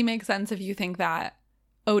doesn't really make sense if you think that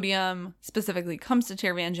Odium specifically comes to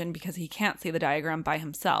Taravangian because he can't see the diagram by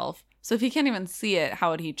himself. So if he can't even see it,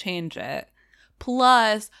 how would he change it?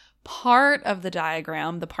 Plus, part of the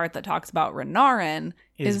diagram, the part that talks about Renarin,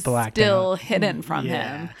 is still hidden from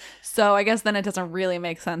him. So I guess then it doesn't really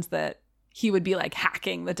make sense that he would be like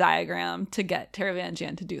hacking the diagram to get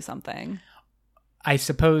Taravangian to do something. I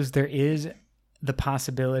suppose there is the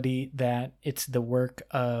possibility that it's the work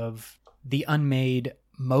of the unmade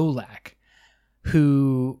Molak,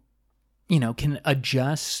 who, you know, can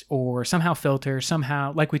adjust or somehow filter,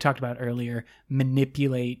 somehow, like we talked about earlier,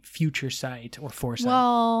 manipulate future sight or foresight.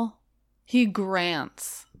 Well, he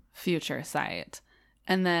grants future sight.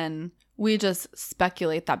 And then we just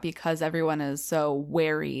speculate that because everyone is so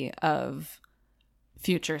wary of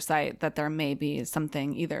future sight that there may be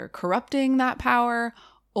something either corrupting that power,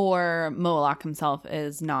 or Molak himself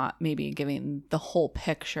is not maybe giving the whole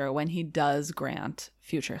picture when he does grant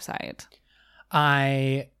future sight.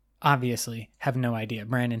 I obviously have no idea.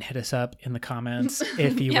 Brandon, hit us up in the comments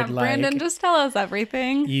if you would like. Brandon, just tell us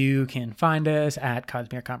everything. You can find us at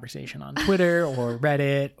Cosmere Conversation on Twitter or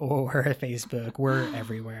Reddit or Facebook. We're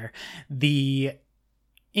everywhere. The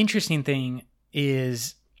interesting thing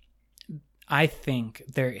is, I think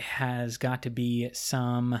there has got to be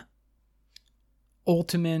some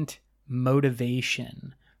ultimate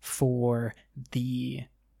motivation for the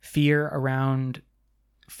fear around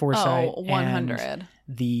foresight 100. and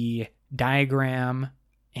the diagram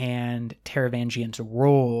and Taravangian's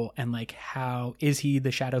role, and like, how is he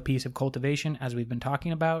the shadow piece of Cultivation, as we've been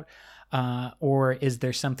talking about, or is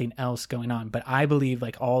there something else going on? But I believe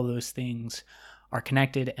like all those things are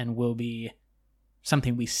connected and will be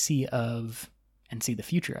something we see of and see the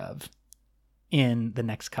future of in the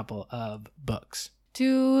next couple of books.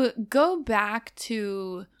 To go back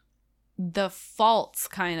to the faults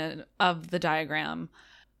kind of the diagram.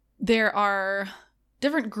 There are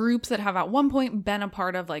different groups that have at one point been a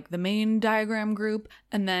part of like the main diagram group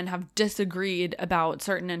and then have disagreed about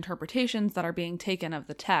certain interpretations that are being taken of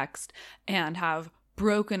the text and have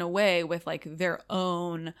broken away with like their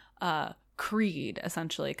own creed,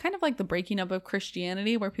 essentially. Kind of like the breaking up of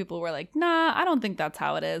Christianity, where people were like, nah, I don't think that's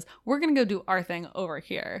how it is. We're going to go do our thing over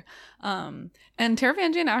here. And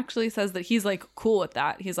Taravangian actually says that he's like cool with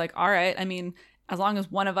that. He's like, all right, I mean, as long as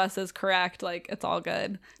one of us is correct, like it's all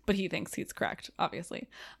good. But he thinks he's correct, obviously.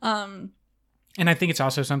 And I think it's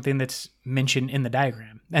also something that's mentioned in the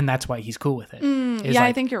diagram, and that's why he's cool with it. Yeah,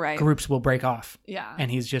 I think you're right. Groups will break off. Yeah. And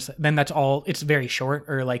he's just, then that's all, it's very short,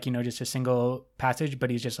 or like, you know, just a single passage, but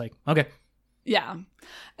he's just like, okay. Yeah.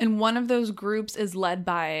 And one of those groups is led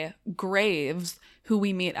by Graves, who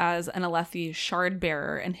we meet as an Alethi shard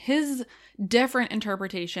bearer. And his different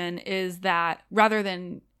interpretation is that rather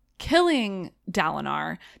than killing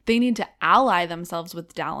Dalinar, they need to ally themselves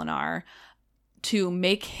with Dalinar to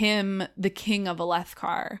make him the king of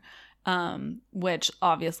Alethkar, which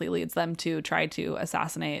obviously leads them to try to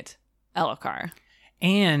assassinate Elhokar.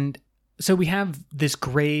 And so we have this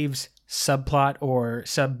Graves subplot or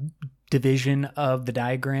subdivision of the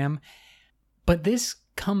diagram, but this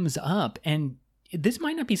comes up, and this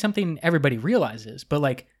might not be something everybody realizes, but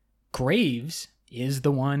like Graves is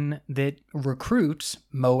the one that recruits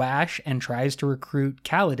Moash and tries to recruit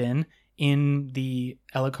Kaladin in the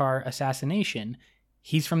Elhokar assassination.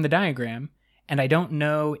 He's from the diagram, and I don't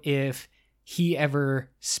know if he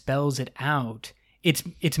ever spells it out. It's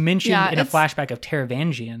mentioned in a flashback of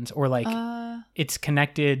Taravangians, or like it's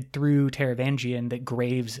connected through Taravangian that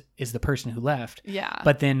Graves is the person who left. Yeah.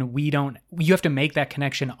 But then you have to make that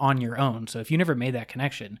connection on your own. So if you never made that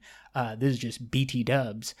connection, this is just BT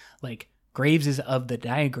dubs. Like, Graves is of the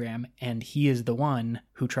diagram, and he is the one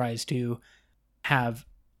who tries to have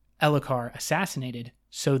Elhokar assassinated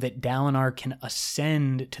so that Dalinar can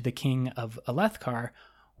ascend to the king of Alethkar,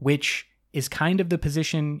 which is kind of the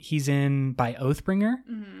position he's in by Oathbringer.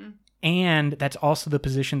 Mm-hmm. And that's also the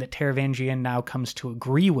position that Taravangian now comes to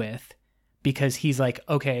agree with, because he's like,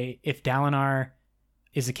 okay, if Dalinar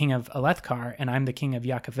is the king of Alethkar and I'm the king of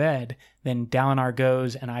Jah Keved, then Dalinar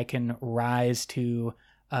goes and I can rise to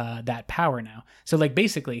that power now. So like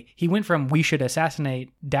basically he went from we should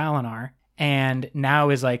assassinate Dalinar and now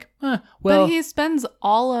is like, well. But he spends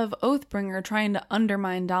all of Oathbringer trying to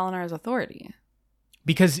undermine Dalinar's authority.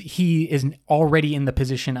 Because he is already in the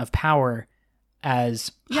position of power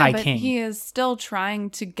as High King. He is still trying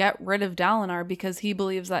to get rid of Dalinar because he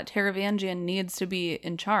believes that Taravangian needs to be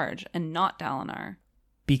in charge and not Dalinar.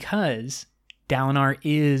 Because Dalinar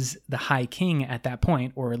is the High King at that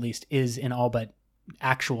point, or at least is in all but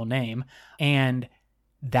actual name, and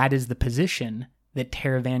that is the position that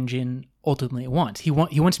Taravangian ultimately wants. He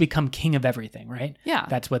wants to become king of everything, right? Yeah.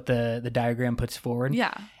 That's what the diagram puts forward.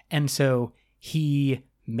 Yeah. And so he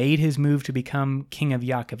made his move to become king of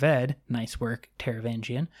Jah Keved. Nice work,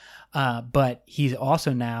 Taravangian. But he's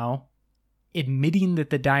also now admitting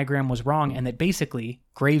that the diagram was wrong and that basically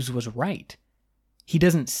Graves was right. He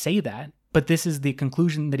doesn't say that, but this is the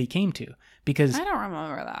conclusion that he came to, because I don't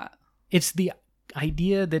remember that. It's the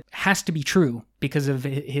idea that has to be true because of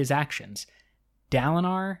his actions.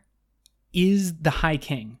 Dalinar is the High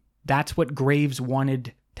King. That's what Graves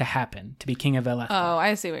wanted to happen, to be king of Elethkar. Oh,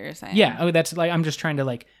 I see what you're saying. Yeah, that's like, I'm just trying to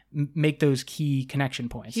like make those key connection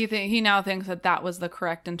points. He now thinks that was the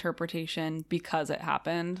correct interpretation because it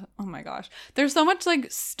happened. Oh my gosh. There's so much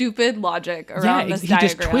like stupid logic around this diagram. He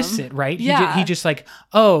just twists it, right? Yeah. He just like,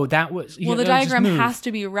 oh, that was... Well, the diagram has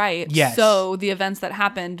to be right. Yes. So the events that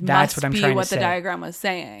happened must be what the diagram was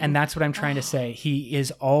saying. And that's what I'm trying to say. He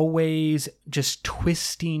is always just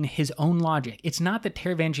twisting his own logic. It's not that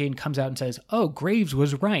Taravangian comes out and says, oh, Graves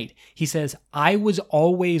was right. He says, I was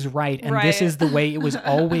always right, and this is the way it was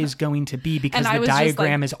always going to be, because the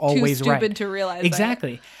diagram is always right. Too stupid to realize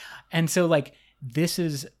exactly that. And so like this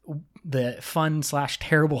is the fun /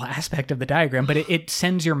 terrible aspect of the diagram, but it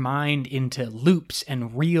sends your mind into loops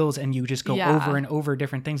and reels, and you just go over and over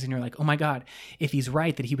different things, and you're like, oh my god, if he's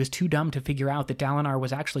right that he was too dumb to figure out that Dalinar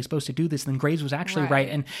was actually supposed to do this, then Graves was actually right,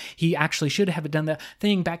 and he actually should have done the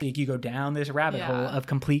thing back. You go down this rabbit hole of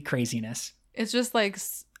complete craziness. It's just like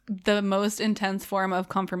the most intense form of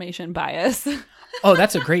confirmation bias. Oh,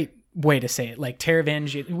 that's a great way to say it. Like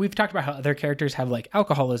Taravangian, we've talked about how other characters have like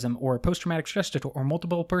alcoholism or post-traumatic stress disorder or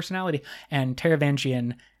multiple personality, and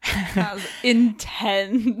Taravangian has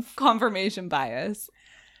intense confirmation bias.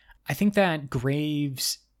 I think that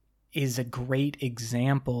Graves is a great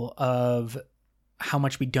example of how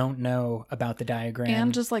much we don't know about the diagram.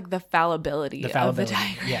 And just like the fallibility of the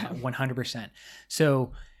diagram. Yeah, 100%.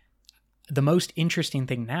 So the most interesting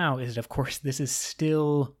thing now is, of course, this is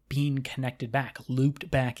still being connected back, looped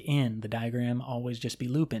back in. The diagram always just be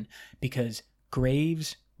looping, because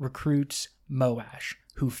Graves recruits Moash,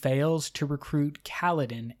 who fails to recruit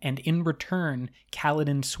Kaladin, and in return,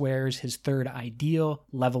 Kaladin swears his third ideal,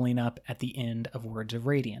 leveling up at the end of Words of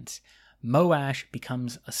Radiance. Moash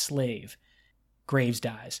becomes a slave. Graves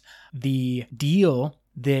dies. The deal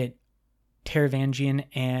that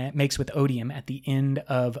Taravangian makes with Odium at the end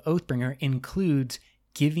of Oathbringer includes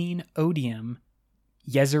giving Odium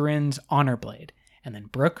Yezarin's Honor Blade. And then,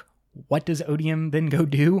 Brooke, what does Odium then go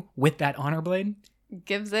do with that Honor Blade?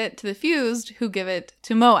 Gives it to the Fused, who give it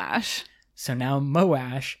to Moash. So now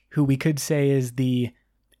Moash, who we could say is the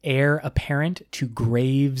heir apparent to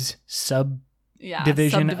Graves'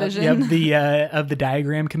 subdivision of the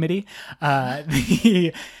diagram committee,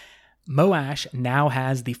 the Moash now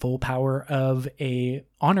has the full power of a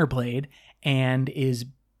Honor Blade and is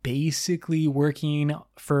basically working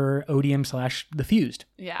for Odium / the Fused.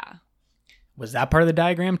 Yeah. Was that part of the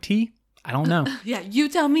diagram, T? I don't know. Yeah, you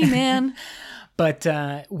tell me, man. But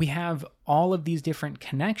we have all of these different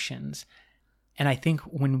connections. And I think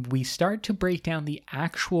when we start to break down the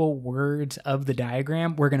actual words of the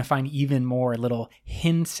diagram, we're going to find even more little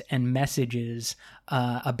hints and messages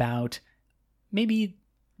about maybe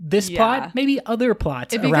this plot, maybe other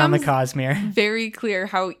plots around the Cosmere. Very clear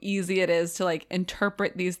how easy it is to like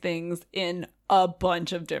interpret these things in a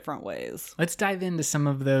bunch of different ways. Let's dive into some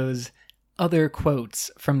of those other quotes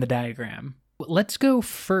from the diagram. Let's go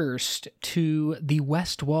first to the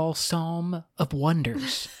West Wall Psalm of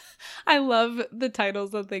Wonders. I love the titles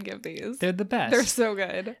that they give these. They're the best. They're so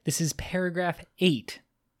good. This is paragraph 8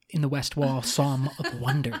 in the West Wall Psalm of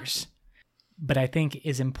Wonders. But I think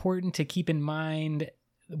is important to keep in mind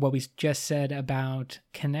what we just said about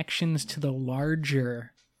connections to the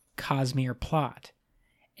larger Cosmere plot.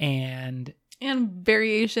 And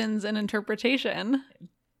variations in interpretation.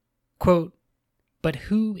 Quote, "But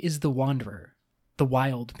who is the wanderer, the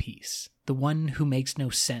wild piece, the one who makes no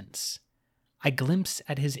sense? I glimpse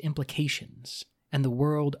at his implications, and the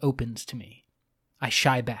world opens to me. I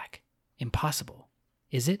shy back. Impossible.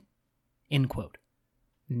 Is it?" End quote.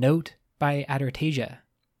 Note by Adortasia.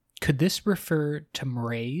 Could this refer to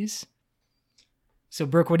Mraize? So,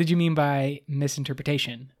 Brooke, what did you mean by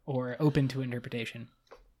misinterpretation or open to interpretation?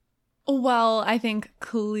 Well, I think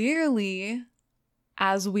clearly,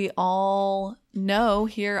 as we all know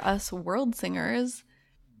here, us world singers,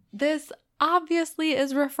 this obviously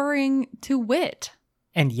is referring to Wit.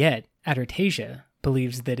 And yet, Adortasia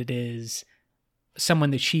believes that it is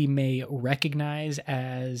someone that she may recognize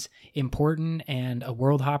as important and a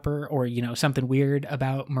world hopper, or, you know, something weird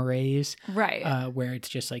about Mraize. Right. Where it's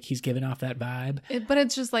just like he's giving off that vibe. But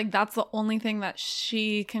it's just like that's the only thing that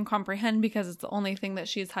she can comprehend because it's the only thing that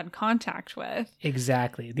she's had contact with.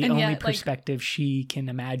 Exactly. The only perspective she can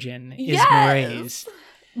imagine is yes! Mraize.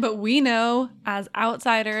 But we know as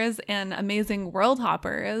outsiders and amazing world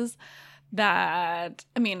hoppers that,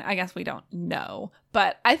 I mean, I guess we don't know,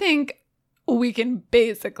 but I think we can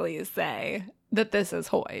basically say that this is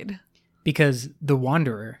Hoid. Because the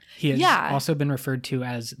Wanderer, he has also been referred to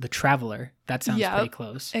as the Traveler. That sounds pretty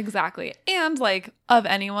close. Exactly. And like, of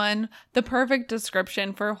anyone, the perfect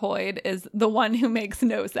description for Hoid is the one who makes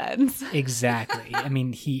no sense. Exactly. I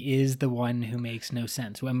mean, he is the one who makes no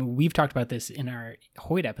sense. I mean, we've talked about this in our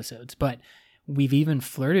Hoid episodes, but we've even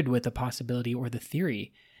flirted with the possibility or the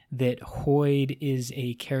theory that Hoid is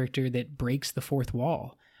a character that breaks the fourth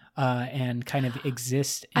wall. And kind of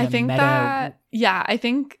exist in a meta. I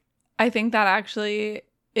think that actually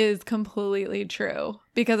is completely true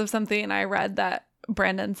because of something I read that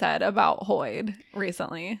Brandon said about Hoid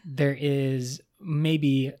recently. There is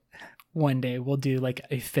maybe one day we'll do like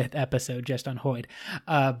a 5th episode just on Hoid,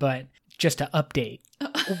 but just to update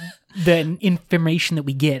the information that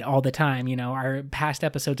we get all the time. You know, our past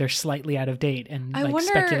episodes are slightly out of date, and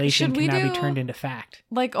speculation can now be turned into fact.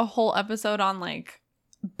 Like a whole episode on like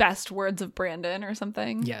best words of Brandon or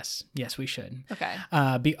something? Yes, we should.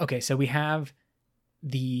 Okay. So we have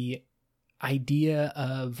the idea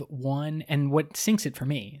of one, and what sinks it for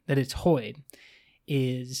me, that it's Hoid,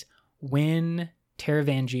 is when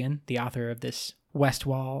Taravangian, the author of this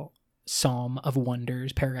Westwall Psalm of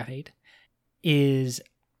Wonders, paragraph 8, is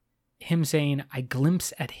him saying, I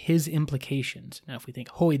glimpse at his implications. Now, if we think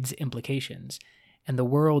Hoid's implications, and the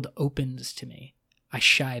world opens to me, I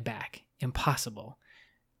shy back. Impossible.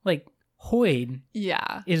 Like, Hoid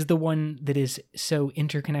Yeah. is the one that is so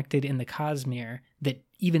interconnected in the Cosmere that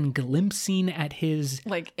even glimpsing at his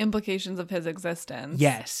Like implications of his existence.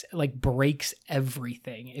 yes, like breaks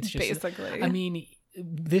everything. It's just basically. I mean,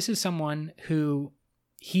 this is someone who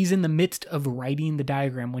he's in the midst of writing the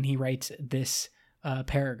diagram when he writes this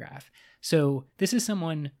paragraph. So this is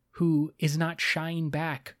someone who is not shying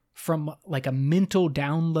back from like a mental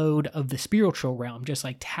download of the spiritual realm, just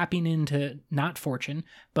like tapping into not fortune,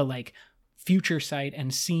 but like future sight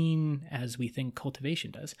and seeing as we think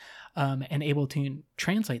cultivation does, and able to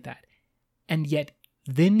translate that. And yet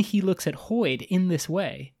then he looks at Hoid in this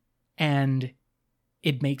way and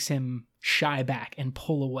it makes him shy back and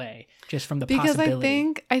pull away just from the possibility.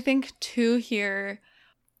 Because I think too here,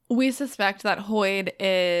 we suspect that Hoid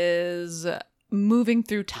is moving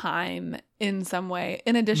through time in some way,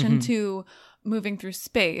 in addition to moving through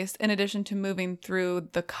space, in addition to moving through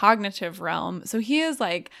the cognitive realm. So he is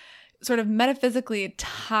like sort of metaphysically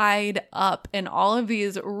tied up in all of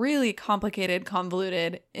these really complicated,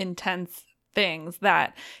 convoluted, intense things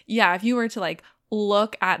that, yeah, if you were to like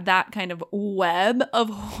look at that kind of web of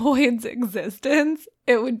Hoid's existence,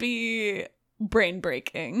 it would be brain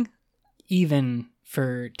breaking. Even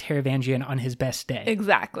for Taravangian on his best day.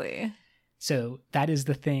 Exactly. So that is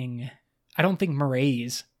the thing. I don't think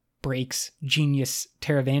Mraize breaks genius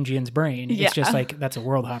Taravangian's brain. Yeah. It's just like, that's a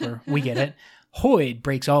world hopper. We get it. Hoid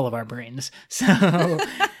breaks all of our brains. So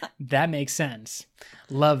that makes sense.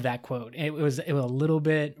 Love that quote. It was a little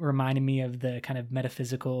bit reminding me of the kind of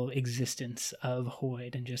metaphysical existence of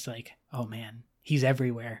Hoid and just like, oh man, he's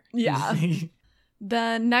everywhere. Yeah.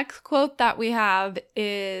 The next quote that we have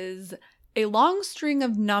is a long string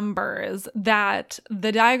of numbers that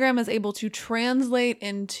the diagram is able to translate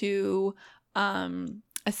into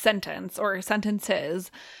a sentence or sentences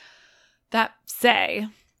that say,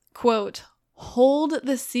 quote, "Hold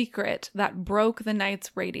the secret that broke the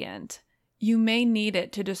Knights Radiant. You may need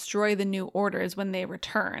it to destroy the new orders when they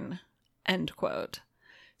return." End quote.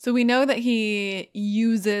 So we know that he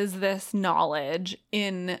uses this knowledge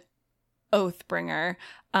in Oathbringer,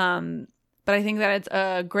 but I think that it's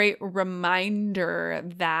a great reminder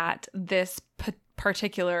that this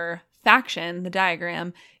particular faction, the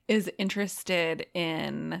diagram, is interested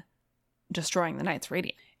in destroying the Knights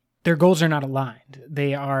Radiant. Their goals are not aligned.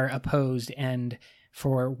 They are opposed, and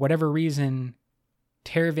for whatever reason,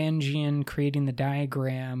 Taravangian creating the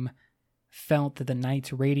diagram felt that the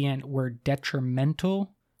Knights Radiant were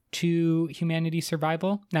detrimental to humanity's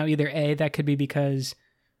survival. Now, either A, that could be because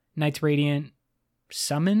Knights Radiant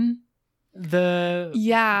summon the...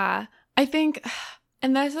 Yeah, I think,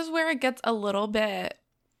 and this is where it gets a little bit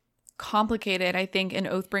complicated, I think, in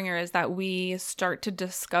Oathbringer, is that we start to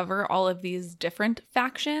discover all of these different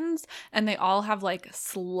factions, and they all have like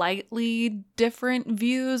slightly different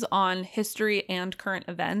views on history and current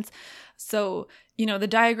events. So, you know, the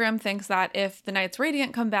diagram thinks that if the Knights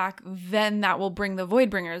Radiant come back, then that will bring the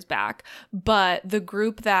Voidbringers back. But the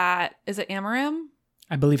group that, is it Amaram?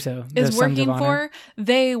 I believe so. Is working for,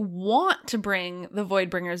 they want to bring the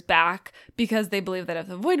Voidbringers back because they believe that if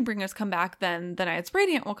the Voidbringers come back, then the Knights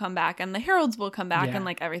Radiant will come back and the Heralds will come back, and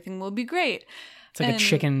like everything will be great. It's like a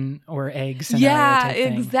chicken or egg scenario type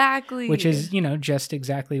thing, exactly. Which is, you know, just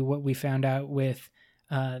exactly what we found out with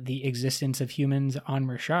the existence of humans on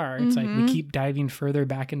Rashar. It's like we keep diving further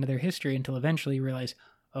back into their history until eventually you realize,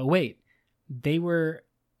 oh wait, they were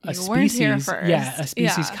a species. Here first. Yeah, a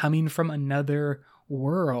species coming from another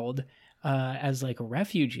world as like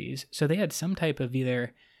refugees. So they had some type of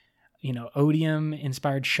either, you know, odium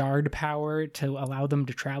inspired shard power to allow them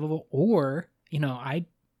to travel, or, you know, I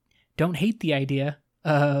don't hate the idea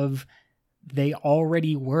of they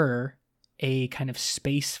already were a kind of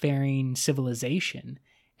spacefaring civilization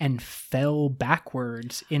and fell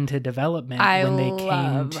backwards into development when they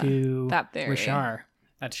came to Rashar.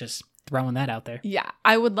 That's just throwing that out there. Yeah,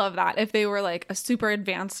 I would love that if they were like a super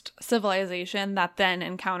advanced civilization that then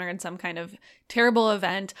encountered some kind of terrible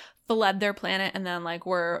event, fled their planet, and then like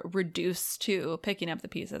were reduced to picking up the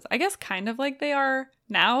pieces. I guess kind of like they are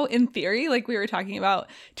now in theory. Like we were talking about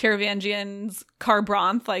Taravangian's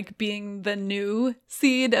Kharbranth like being the new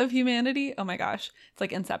seed of humanity. Oh my gosh, it's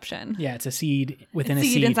like Inception. Yeah, it's a seed within a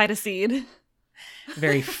seed inside a seed.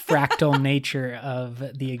 Very fractal nature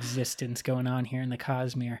of the existence going on here in the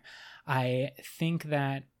Cosmere. I think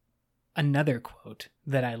that another quote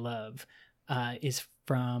that I love is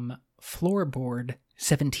from Floorboard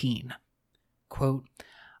 17. Quote,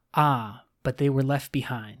 "Ah, but they were left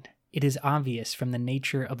behind. It is obvious from the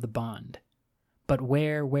nature of the bond. But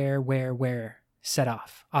where? Set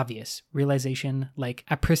off. Obvious. Realization like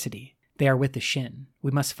apricity. They are with the Shin. We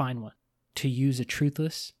must find one. To use a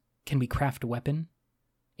truthless, can we craft a weapon?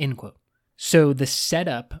 End quote. So the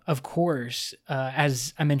setup, of course,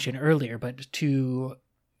 as I mentioned earlier, but to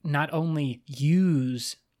not only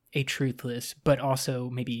use a truthless, but also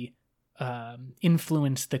maybe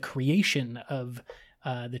influence the creation of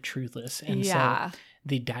the truthless. And so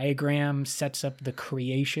the diagram sets up the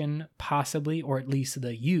creation, possibly, or at least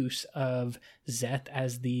the use of Szeth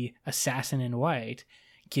as the assassin in white,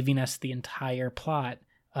 giving us the entire plot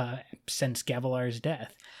since Gavilar's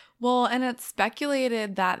death. Well, and it's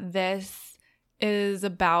speculated that this is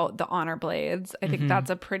about the honor blades. I think that's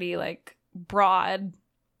a pretty like broad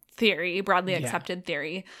theory, broadly accepted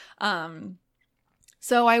theory.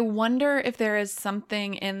 So I wonder if there is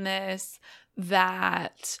something in this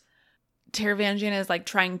that Taravangian is like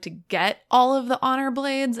trying to get all of the honor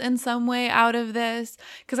blades in some way out of this.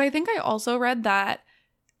 Because I think I also read that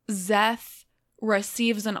Szeth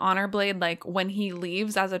receives an honor blade like when he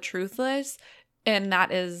leaves as a truthless, and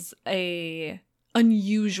that is a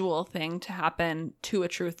unusual thing to happen to a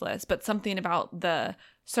truthless, but something about the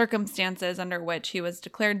circumstances under which he was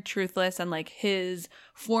declared truthless and like his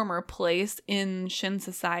former place in Shin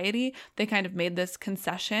society, they kind of made this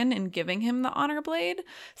concession in giving him the honor blade.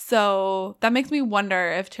 So that makes me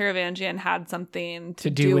wonder if Taravangian had something to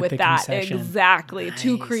do with that concession. Exactly. Nice.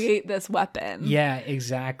 To create this weapon. Yeah,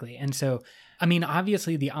 exactly. And so, I mean,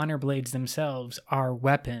 obviously the honor blades themselves are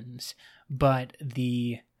weapons, but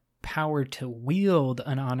the power to wield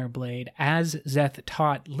an honor blade, as Szeth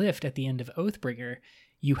taught Lift at the end of Oathbringer,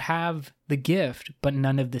 you have the gift, but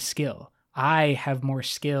none of the skill. I have more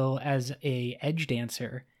skill as a edge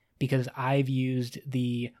dancer because I've used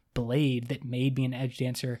the blade that made me an edge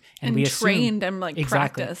dancer. And we trained and like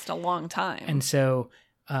practiced a long time. And so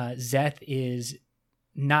Szeth is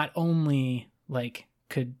not only like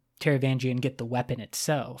could Taravangian get the weapon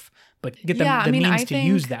itself, but get the means to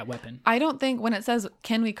use that weapon. I don't think when it says,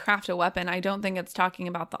 can we craft a weapon, I don't think it's talking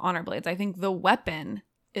about the honor blades. I think the weapon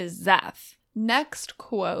is Szeth. Next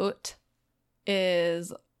quote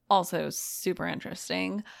is also super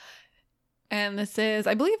interesting. And this is,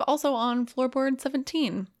 I believe, also on floorboard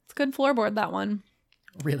 17. It's a good floorboard, that one.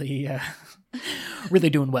 Really, really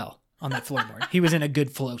doing well on that floorboard. He was in a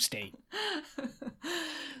good flow state.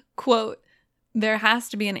 Quote, there has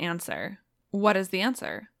to be an answer. What is the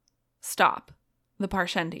answer? Stop. The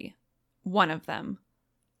Parshendi. One of them.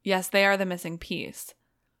 Yes, they are the missing piece.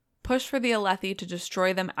 Push for the Alethi to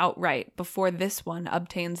destroy them outright before this one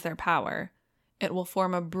obtains their power. It will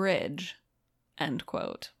form a bridge. End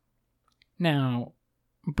quote. Now,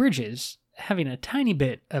 bridges having a tiny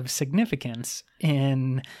bit of significance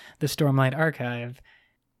in the Stormlight Archive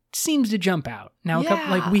seems to jump out. Now,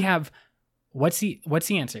 we have, what's the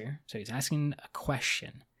answer? So he's asking a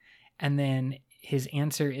question, and then his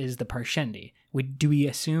answer is the Parshendi. Do we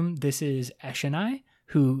assume this is Eshonai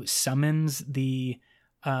who summons the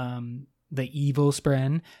evil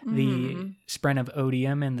Spren, the Spren of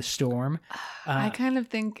Odium and the Storm? I kind of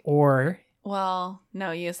think... Or... Well,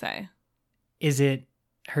 no, you say. Is it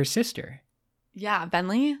her sister? Yeah,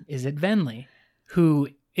 Venli? Is it Venli, who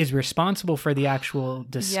is responsible for the actual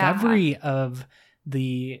discovery of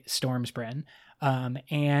the Storm Spren,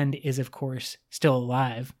 and is, of course, still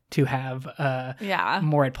alive to have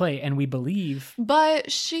more at play, and we believe...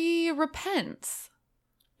 But she repents.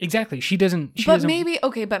 Exactly. She doesn't... But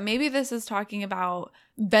maybe this is talking about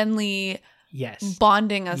Venli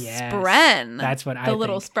bonding a Spren. That's what I think. The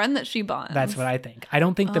little Spren that she bonds. That's what I think. I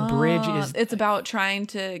don't think the bridge is... It's about trying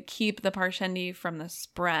to keep the Parshendi from the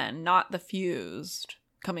Spren, not the fused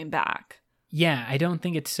coming back. Yeah, I don't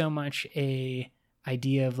think it's so much a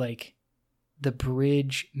idea of like the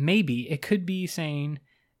bridge. Maybe it could be saying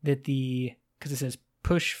that because it says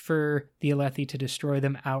push for the Alethi to destroy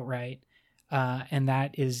them outright. And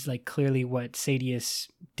that is like clearly what Sadeas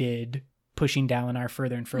did, pushing Dalinar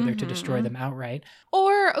further and further to destroy them outright.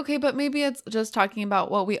 Or, but maybe it's just talking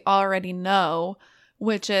about what we already know,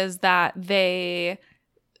 which is that they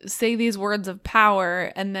say these words of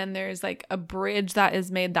power, and then there's like a bridge that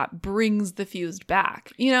is made that brings the fused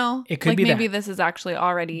back. You know, it could be maybe this is actually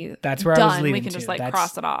already that's where done. I was leading we can to. Just like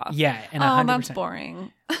cross it off. Yeah, and 100%. That's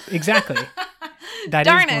boring. Exactly.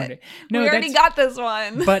 Darn it. No, we already got this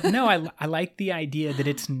one. But no, I like the idea that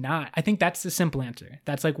it's not. I think that's the simple answer.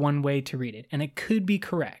 That's like one way to read it. And it could be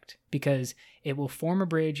correct because it will form a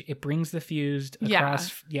bridge. It brings the fused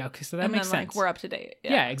across. Yeah. Okay, so that makes sense. Like we're up to date.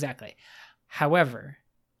 Yeah, exactly. However,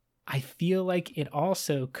 I feel like it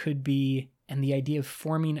also could be, and the idea of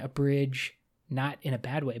forming a bridge, not in a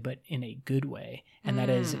bad way, but in a good way. And that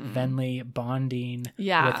is Venli bonding with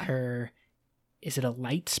her. Is it a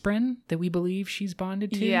light Spren that we believe she's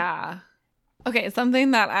bonded to? Yeah. Okay, something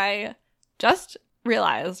that I just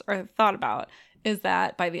realized or thought about is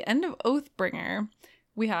that by the end of Oathbringer,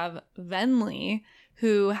 we have Venli,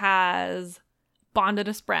 who has bonded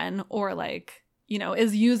a spren, or like, you know,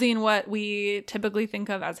 is using what we typically think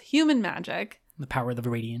of as human magic. The power of the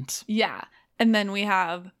radiance. Yeah. And then we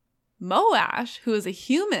have Moash, who is a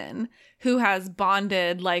human who has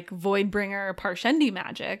bonded like Voidbringer Parshendi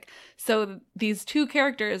magic. So these two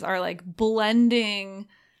characters are like blending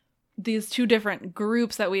these two different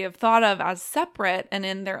groups that we have thought of as separate and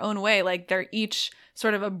in their own way. Like they're each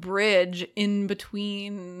sort of a bridge in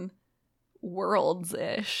between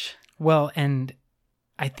worlds-ish. Well, and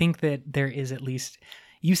I think that there is, at least,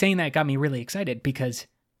 you saying that got me really excited, because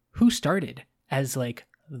who started as like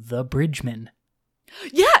the bridgeman?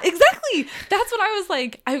 Yeah, exactly. That's what I was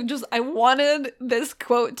like. I wanted this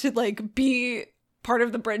quote to like be part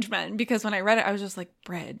of the Bridgemen, because when I read it, I was just like,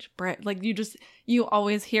 bridge. Like you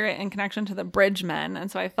always hear it in connection to the Bridgemen. And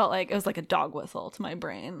so I felt like it was like a dog whistle to my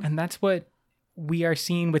brain. And that's what we are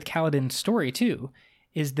seeing with Kaladin's story too,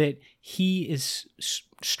 is that he is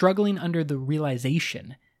struggling under the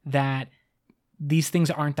realization that these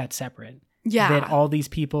things aren't that separate. Yeah. That all these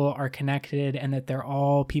people are connected and that they're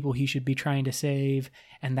all people he should be trying to save.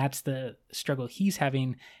 And that's the struggle he's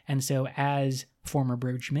having. And so as former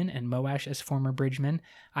bridgeman, and Moash as former bridgeman,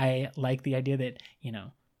 I like the idea that, you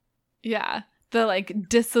know. Yeah. The like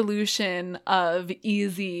dissolution of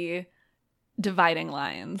easy dividing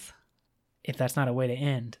lines. If that's not a way to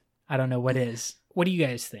end, I don't know what is. What do you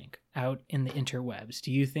guys think out in the interwebs?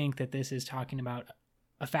 Do you think that this is talking about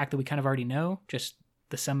a fact that we kind of already know, just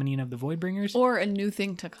the summoning of the Voidbringers? Or a new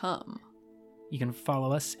thing to come? You can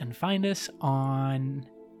follow us and find us on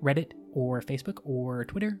Reddit or Facebook or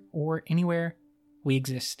Twitter or anywhere we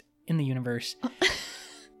exist in the universe.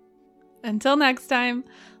 Until next time,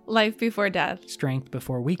 life before death. Strength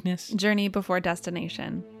before weakness. Journey before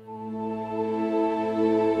destination.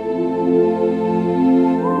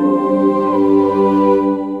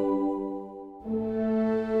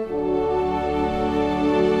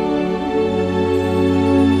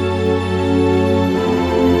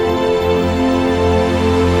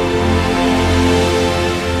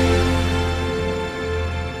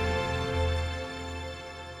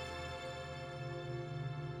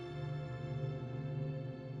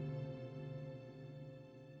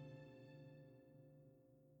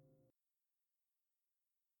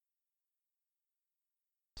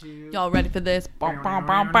 Y'all ready for this? That's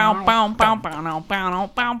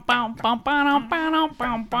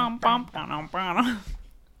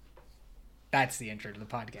the intro to the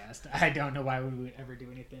podcast. I don't know why we would ever do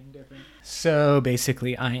anything different. So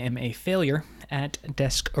basically, I am a failure at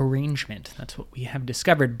desk arrangement. That's what we have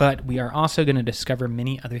discovered. But we are also going to discover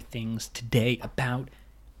many other things today about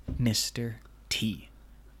Mr. T.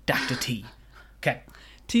 Dr. T. Okay.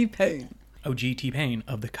 T-Pain. OG T-Pain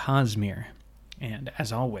of the Cosmere. And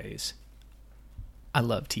as always, I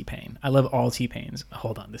love T-Pain. I love all T-Pains.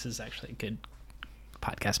 Hold on, this is actually good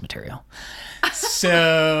podcast material.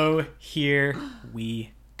 So here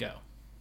we go.